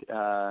 and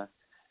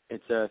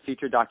It's a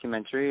feature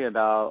documentary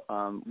about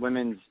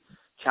women's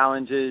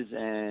challenges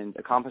and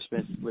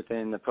accomplishments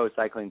within the pro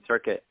cycling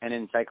circuit and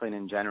in cycling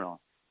in general.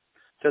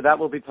 So that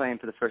will be playing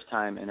for the first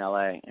time in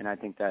LA, and I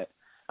think that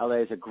LA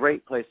is a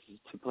great place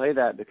to play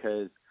that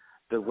because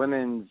the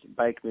women's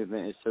bike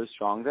movement is so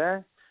strong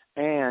there,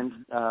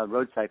 and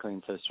road cycling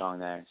is so strong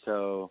there.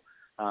 So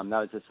that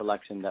was a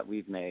selection that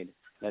we've made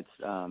that's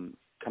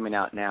coming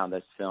out now,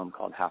 this film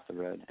called Half the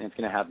Road, and it's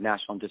going to have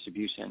national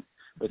distribution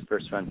with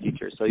first run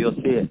features. So you'll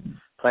see it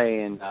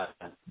play in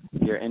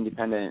your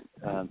independent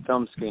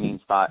film screening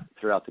spot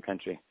throughout the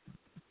country.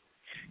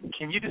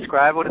 Can you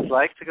describe what it's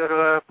like to go to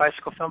a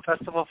bicycle film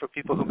festival for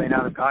people who may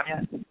not have gone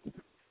yet?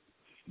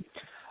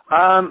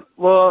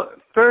 Well,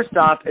 first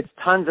off, it's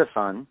tons of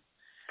fun.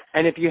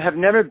 And if you have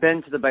never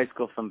been to the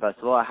Bicycle Film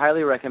Festival, I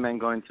highly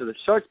recommend going to the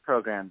shorts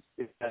programs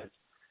because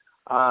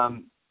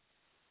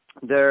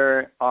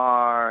there's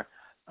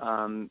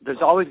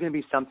always going to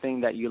be something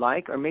that you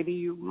like, or maybe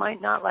you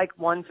might not like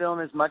one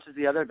film as much as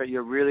the other, but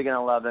you're really going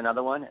to love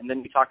another one. And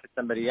then you talk to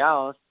somebody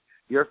else,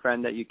 your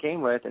friend that you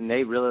came with, and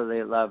they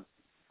really love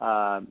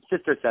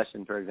Sister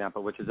Session, for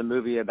example, which is a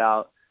movie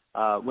about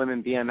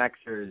women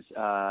BMXers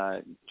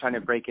trying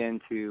to break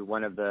into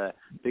one of the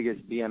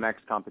biggest BMX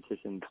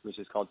competitions, which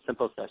is called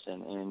Simple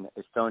Session in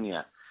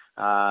Estonia.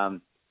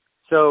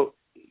 So,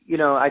 you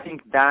know, I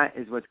think that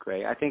is what's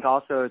great. I think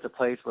also it's a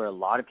place where a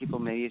lot of people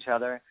meet each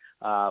other.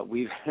 I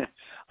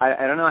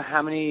don't know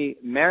how many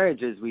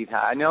marriages we've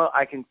had. I know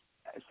I can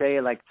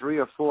say like 3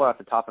 or 4 off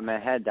the top of my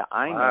head that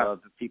I know of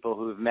people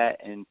who have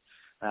met and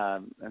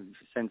have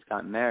since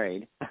gotten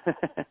married.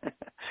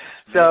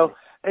 So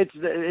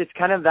it's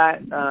kind of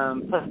that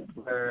place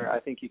where I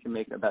think you can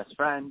make a best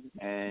friend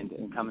and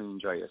come and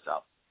enjoy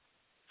yourself.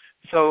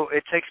 So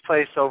it takes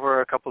place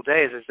over a couple of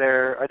days.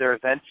 Are there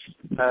events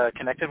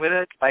connected with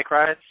it, bike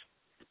rides,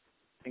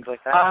 things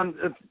like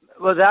that?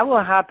 Well, that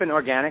will happen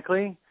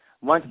organically.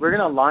 Once we're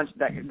going to launch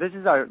that, this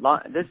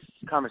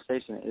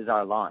conversation is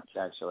our launch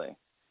actually.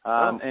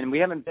 And we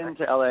haven't been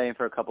to LA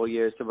for a couple of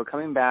years, so we're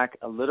coming back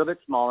a little bit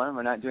smaller.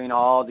 We're not doing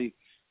all the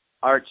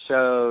art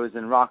shows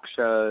and rock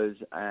shows,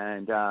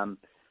 and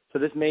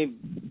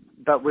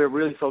but we're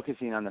really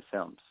focusing on the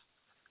films.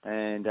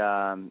 And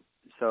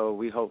so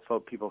we hope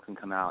people can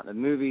come out. The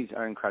movies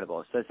are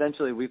incredible. So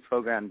essentially we've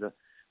programmed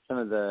some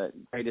of the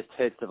greatest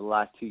hits of the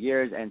last 2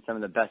 years and some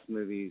of the best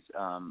movies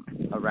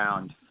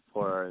around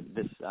for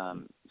this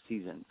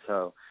season.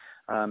 So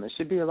it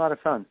should be a lot of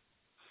fun.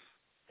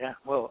 Yeah,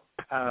 well,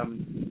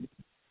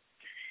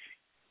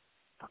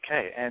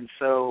 okay, and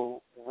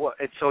so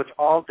it's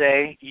all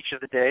day, each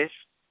of the days.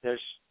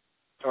 There's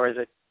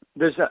Friday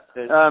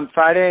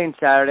and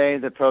Saturday.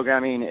 The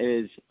programming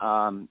is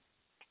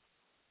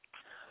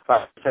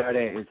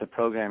Saturday is the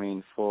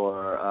programming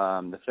for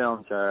the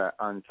films. Are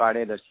on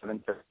Friday there's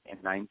 7:30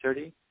 and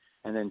 9:30,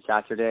 and then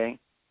Saturday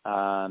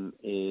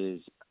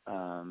is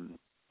 7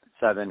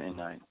 and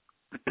 9.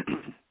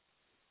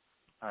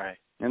 All right,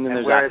 and then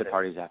there's after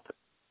parties after.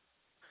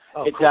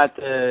 Oh, it's cool. at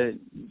the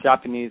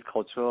Japanese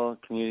Cultural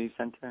Community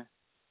Center.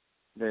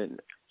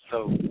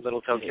 So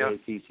Little Tokyo?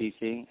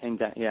 ACCC.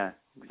 Yeah,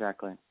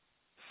 exactly.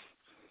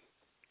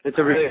 It's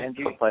a really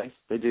cool place.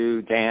 They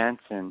do dance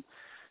and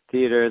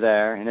theater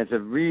there, and it's a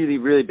really,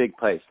 really big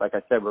place. Like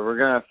I said, we're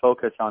going to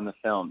focus on the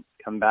film,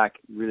 come back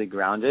really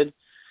grounded.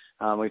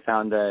 We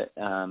found that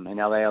in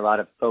LA, a lot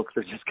of folks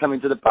are just coming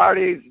to the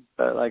parties,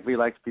 but like we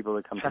like people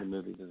to come to the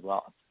movies as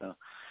well. So.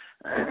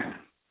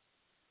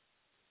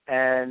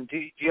 And do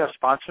you have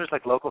sponsors,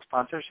 like local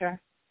sponsors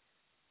here?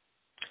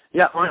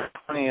 Yeah, Orange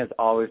 20 has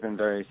always been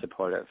very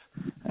supportive.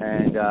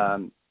 And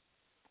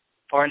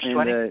Orange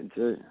 20?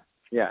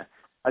 Yeah.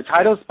 Our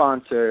title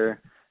sponsor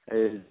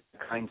is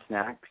Kind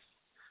Snacks.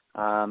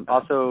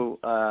 Also,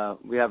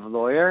 we have a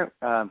lawyer.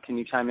 Can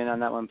you chime in on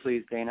that one,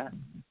 please, Dana?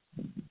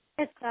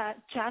 It's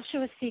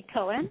Joshua C.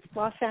 Cohen,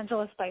 Los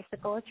Angeles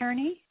bicycle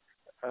attorney.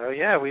 Oh,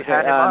 yeah, we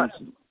had him on.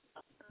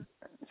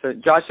 So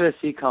Joshua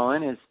C.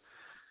 Cohen is,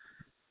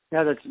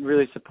 that's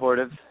really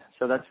supportive.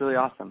 So that's really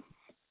awesome.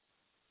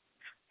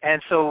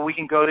 And so we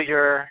can go to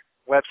your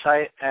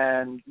website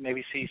and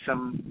maybe see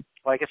some,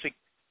 well, I guess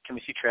can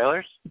we see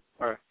trailers?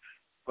 Or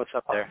what's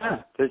up there?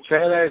 Yeah, the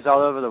trailer is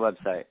all over the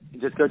website.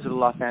 You just go to the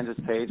Los Angeles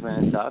page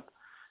when it's up,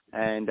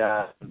 and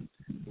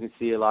you can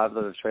see a lot of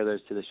the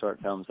trailers to the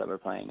short films that we're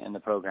playing in the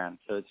program.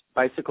 So it's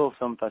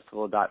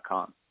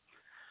bicyclefilmfestival.com.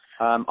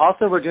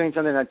 Also, we're doing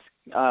something that's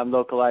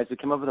localized. We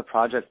came up with a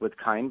project with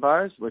Kind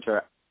Bars, which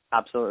are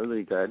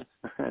absolutely good.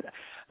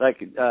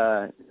 Like,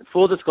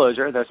 full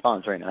disclosure, they're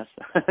sponsoring us,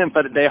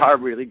 but they are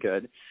really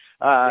good.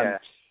 We're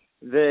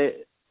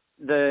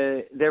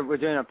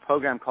doing a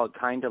program called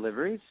Kind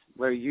Deliveries,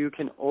 where you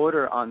can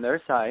order on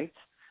their site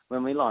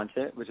when we launch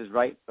it, which is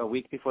right a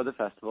week before the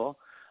festival.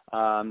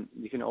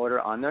 You can order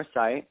on their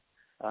site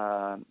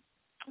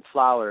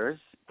flowers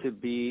to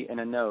be in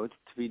a note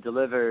to be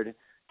delivered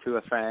to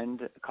a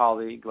friend, a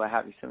colleague, what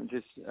have you. So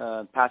just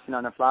passing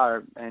on a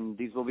flower, and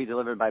these will be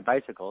delivered by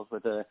bicycles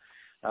with a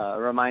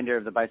reminder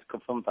of the Bicycle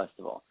Film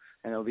Festival,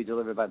 and it will be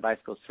delivered by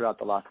bicycles throughout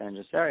the Los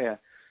Angeles area.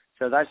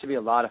 So that should be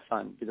a lot of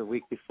fun. The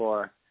week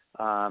before,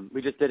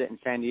 we just did it in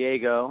San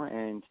Diego,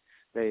 and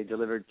they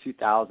delivered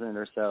 2,000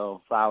 or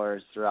so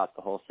flowers throughout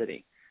the whole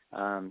city.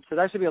 So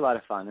that should be a lot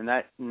of fun, and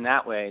in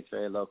that way, it's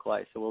very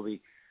localized. So we'll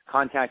be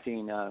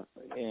contacting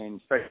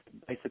and spreading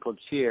bicycle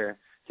cheer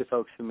to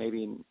folks who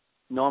maybe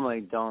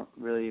normally don't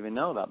really even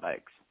know about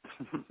bikes.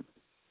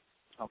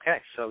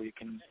 Okay, so you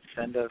can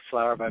send a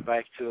flower by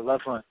bike to a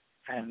loved one,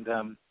 and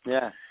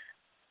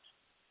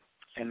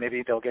and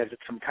maybe they'll get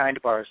some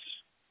kind bars.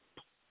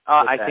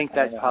 I think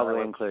that's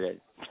probably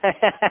included.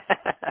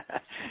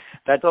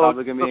 That's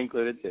probably going to be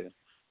included too.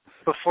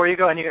 Before you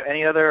go,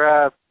 any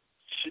other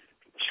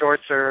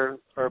shorts or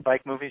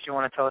bike movies you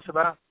want to tell us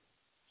about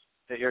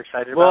that you're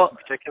excited about in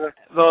particular?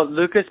 Well,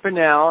 Lucas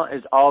Bernal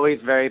is always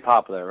very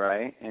popular,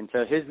 right? And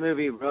so his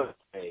movie Road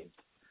Rage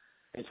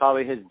is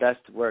probably his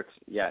best work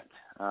yet.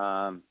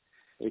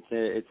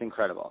 It's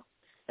incredible.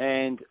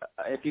 And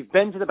if you've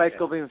been to the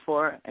bicycle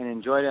before and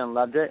enjoyed it and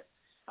loved it,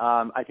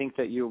 I think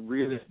that you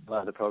really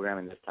love the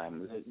programming this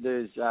time.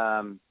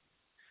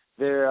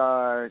 There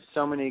are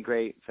so many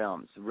great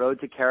films. Road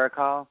to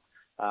Karakol.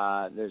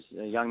 There's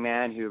a young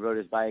man who rode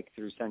his bike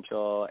through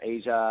Central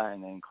Asia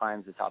and then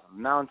climbs the top of a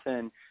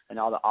mountain and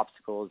all the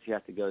obstacles he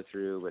has to go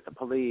through with the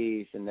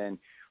police, and then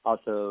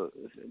also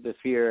the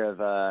fear of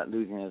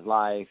losing his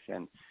life.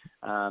 And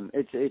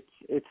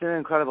it's an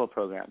incredible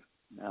program.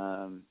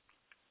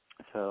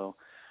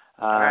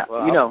 Right,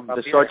 well,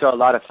 the shorts are a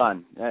lot of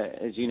fun,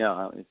 as you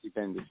know, if you've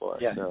been before.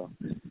 Yeah, so.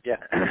 Yeah,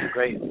 that's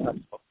great.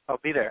 I'll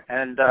be there,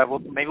 and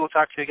maybe we'll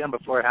talk to you again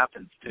before it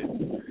happens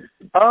too.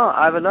 Oh,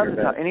 I would love to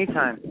talk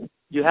anytime.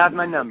 You have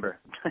my number.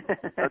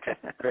 Okay,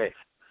 great.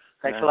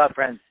 Thanks a lot,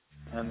 friends,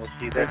 and we'll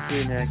see you there. Thank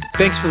you, Nick.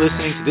 Thanks for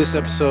listening to this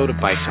episode of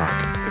Bike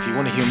Talk. If you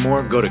want to hear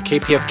more, go to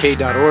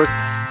kpfk.org,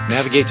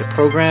 navigate to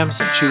Programs,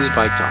 and choose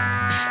Bike Talk.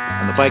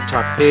 On the Bike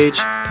Talk page,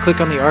 click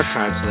on the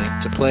Archives link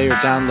to play or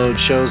download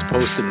shows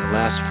posted in the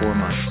last 4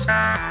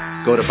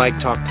 months. Go to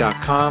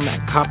biketalk.com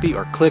and copy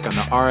or click on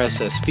the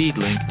RSS feed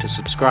link to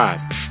subscribe.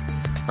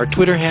 Our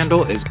Twitter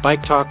handle is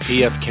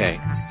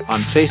BikeTalkPFK.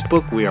 On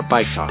Facebook, we are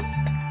Bike Talk.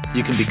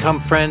 You can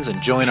become friends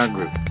and join our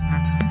group.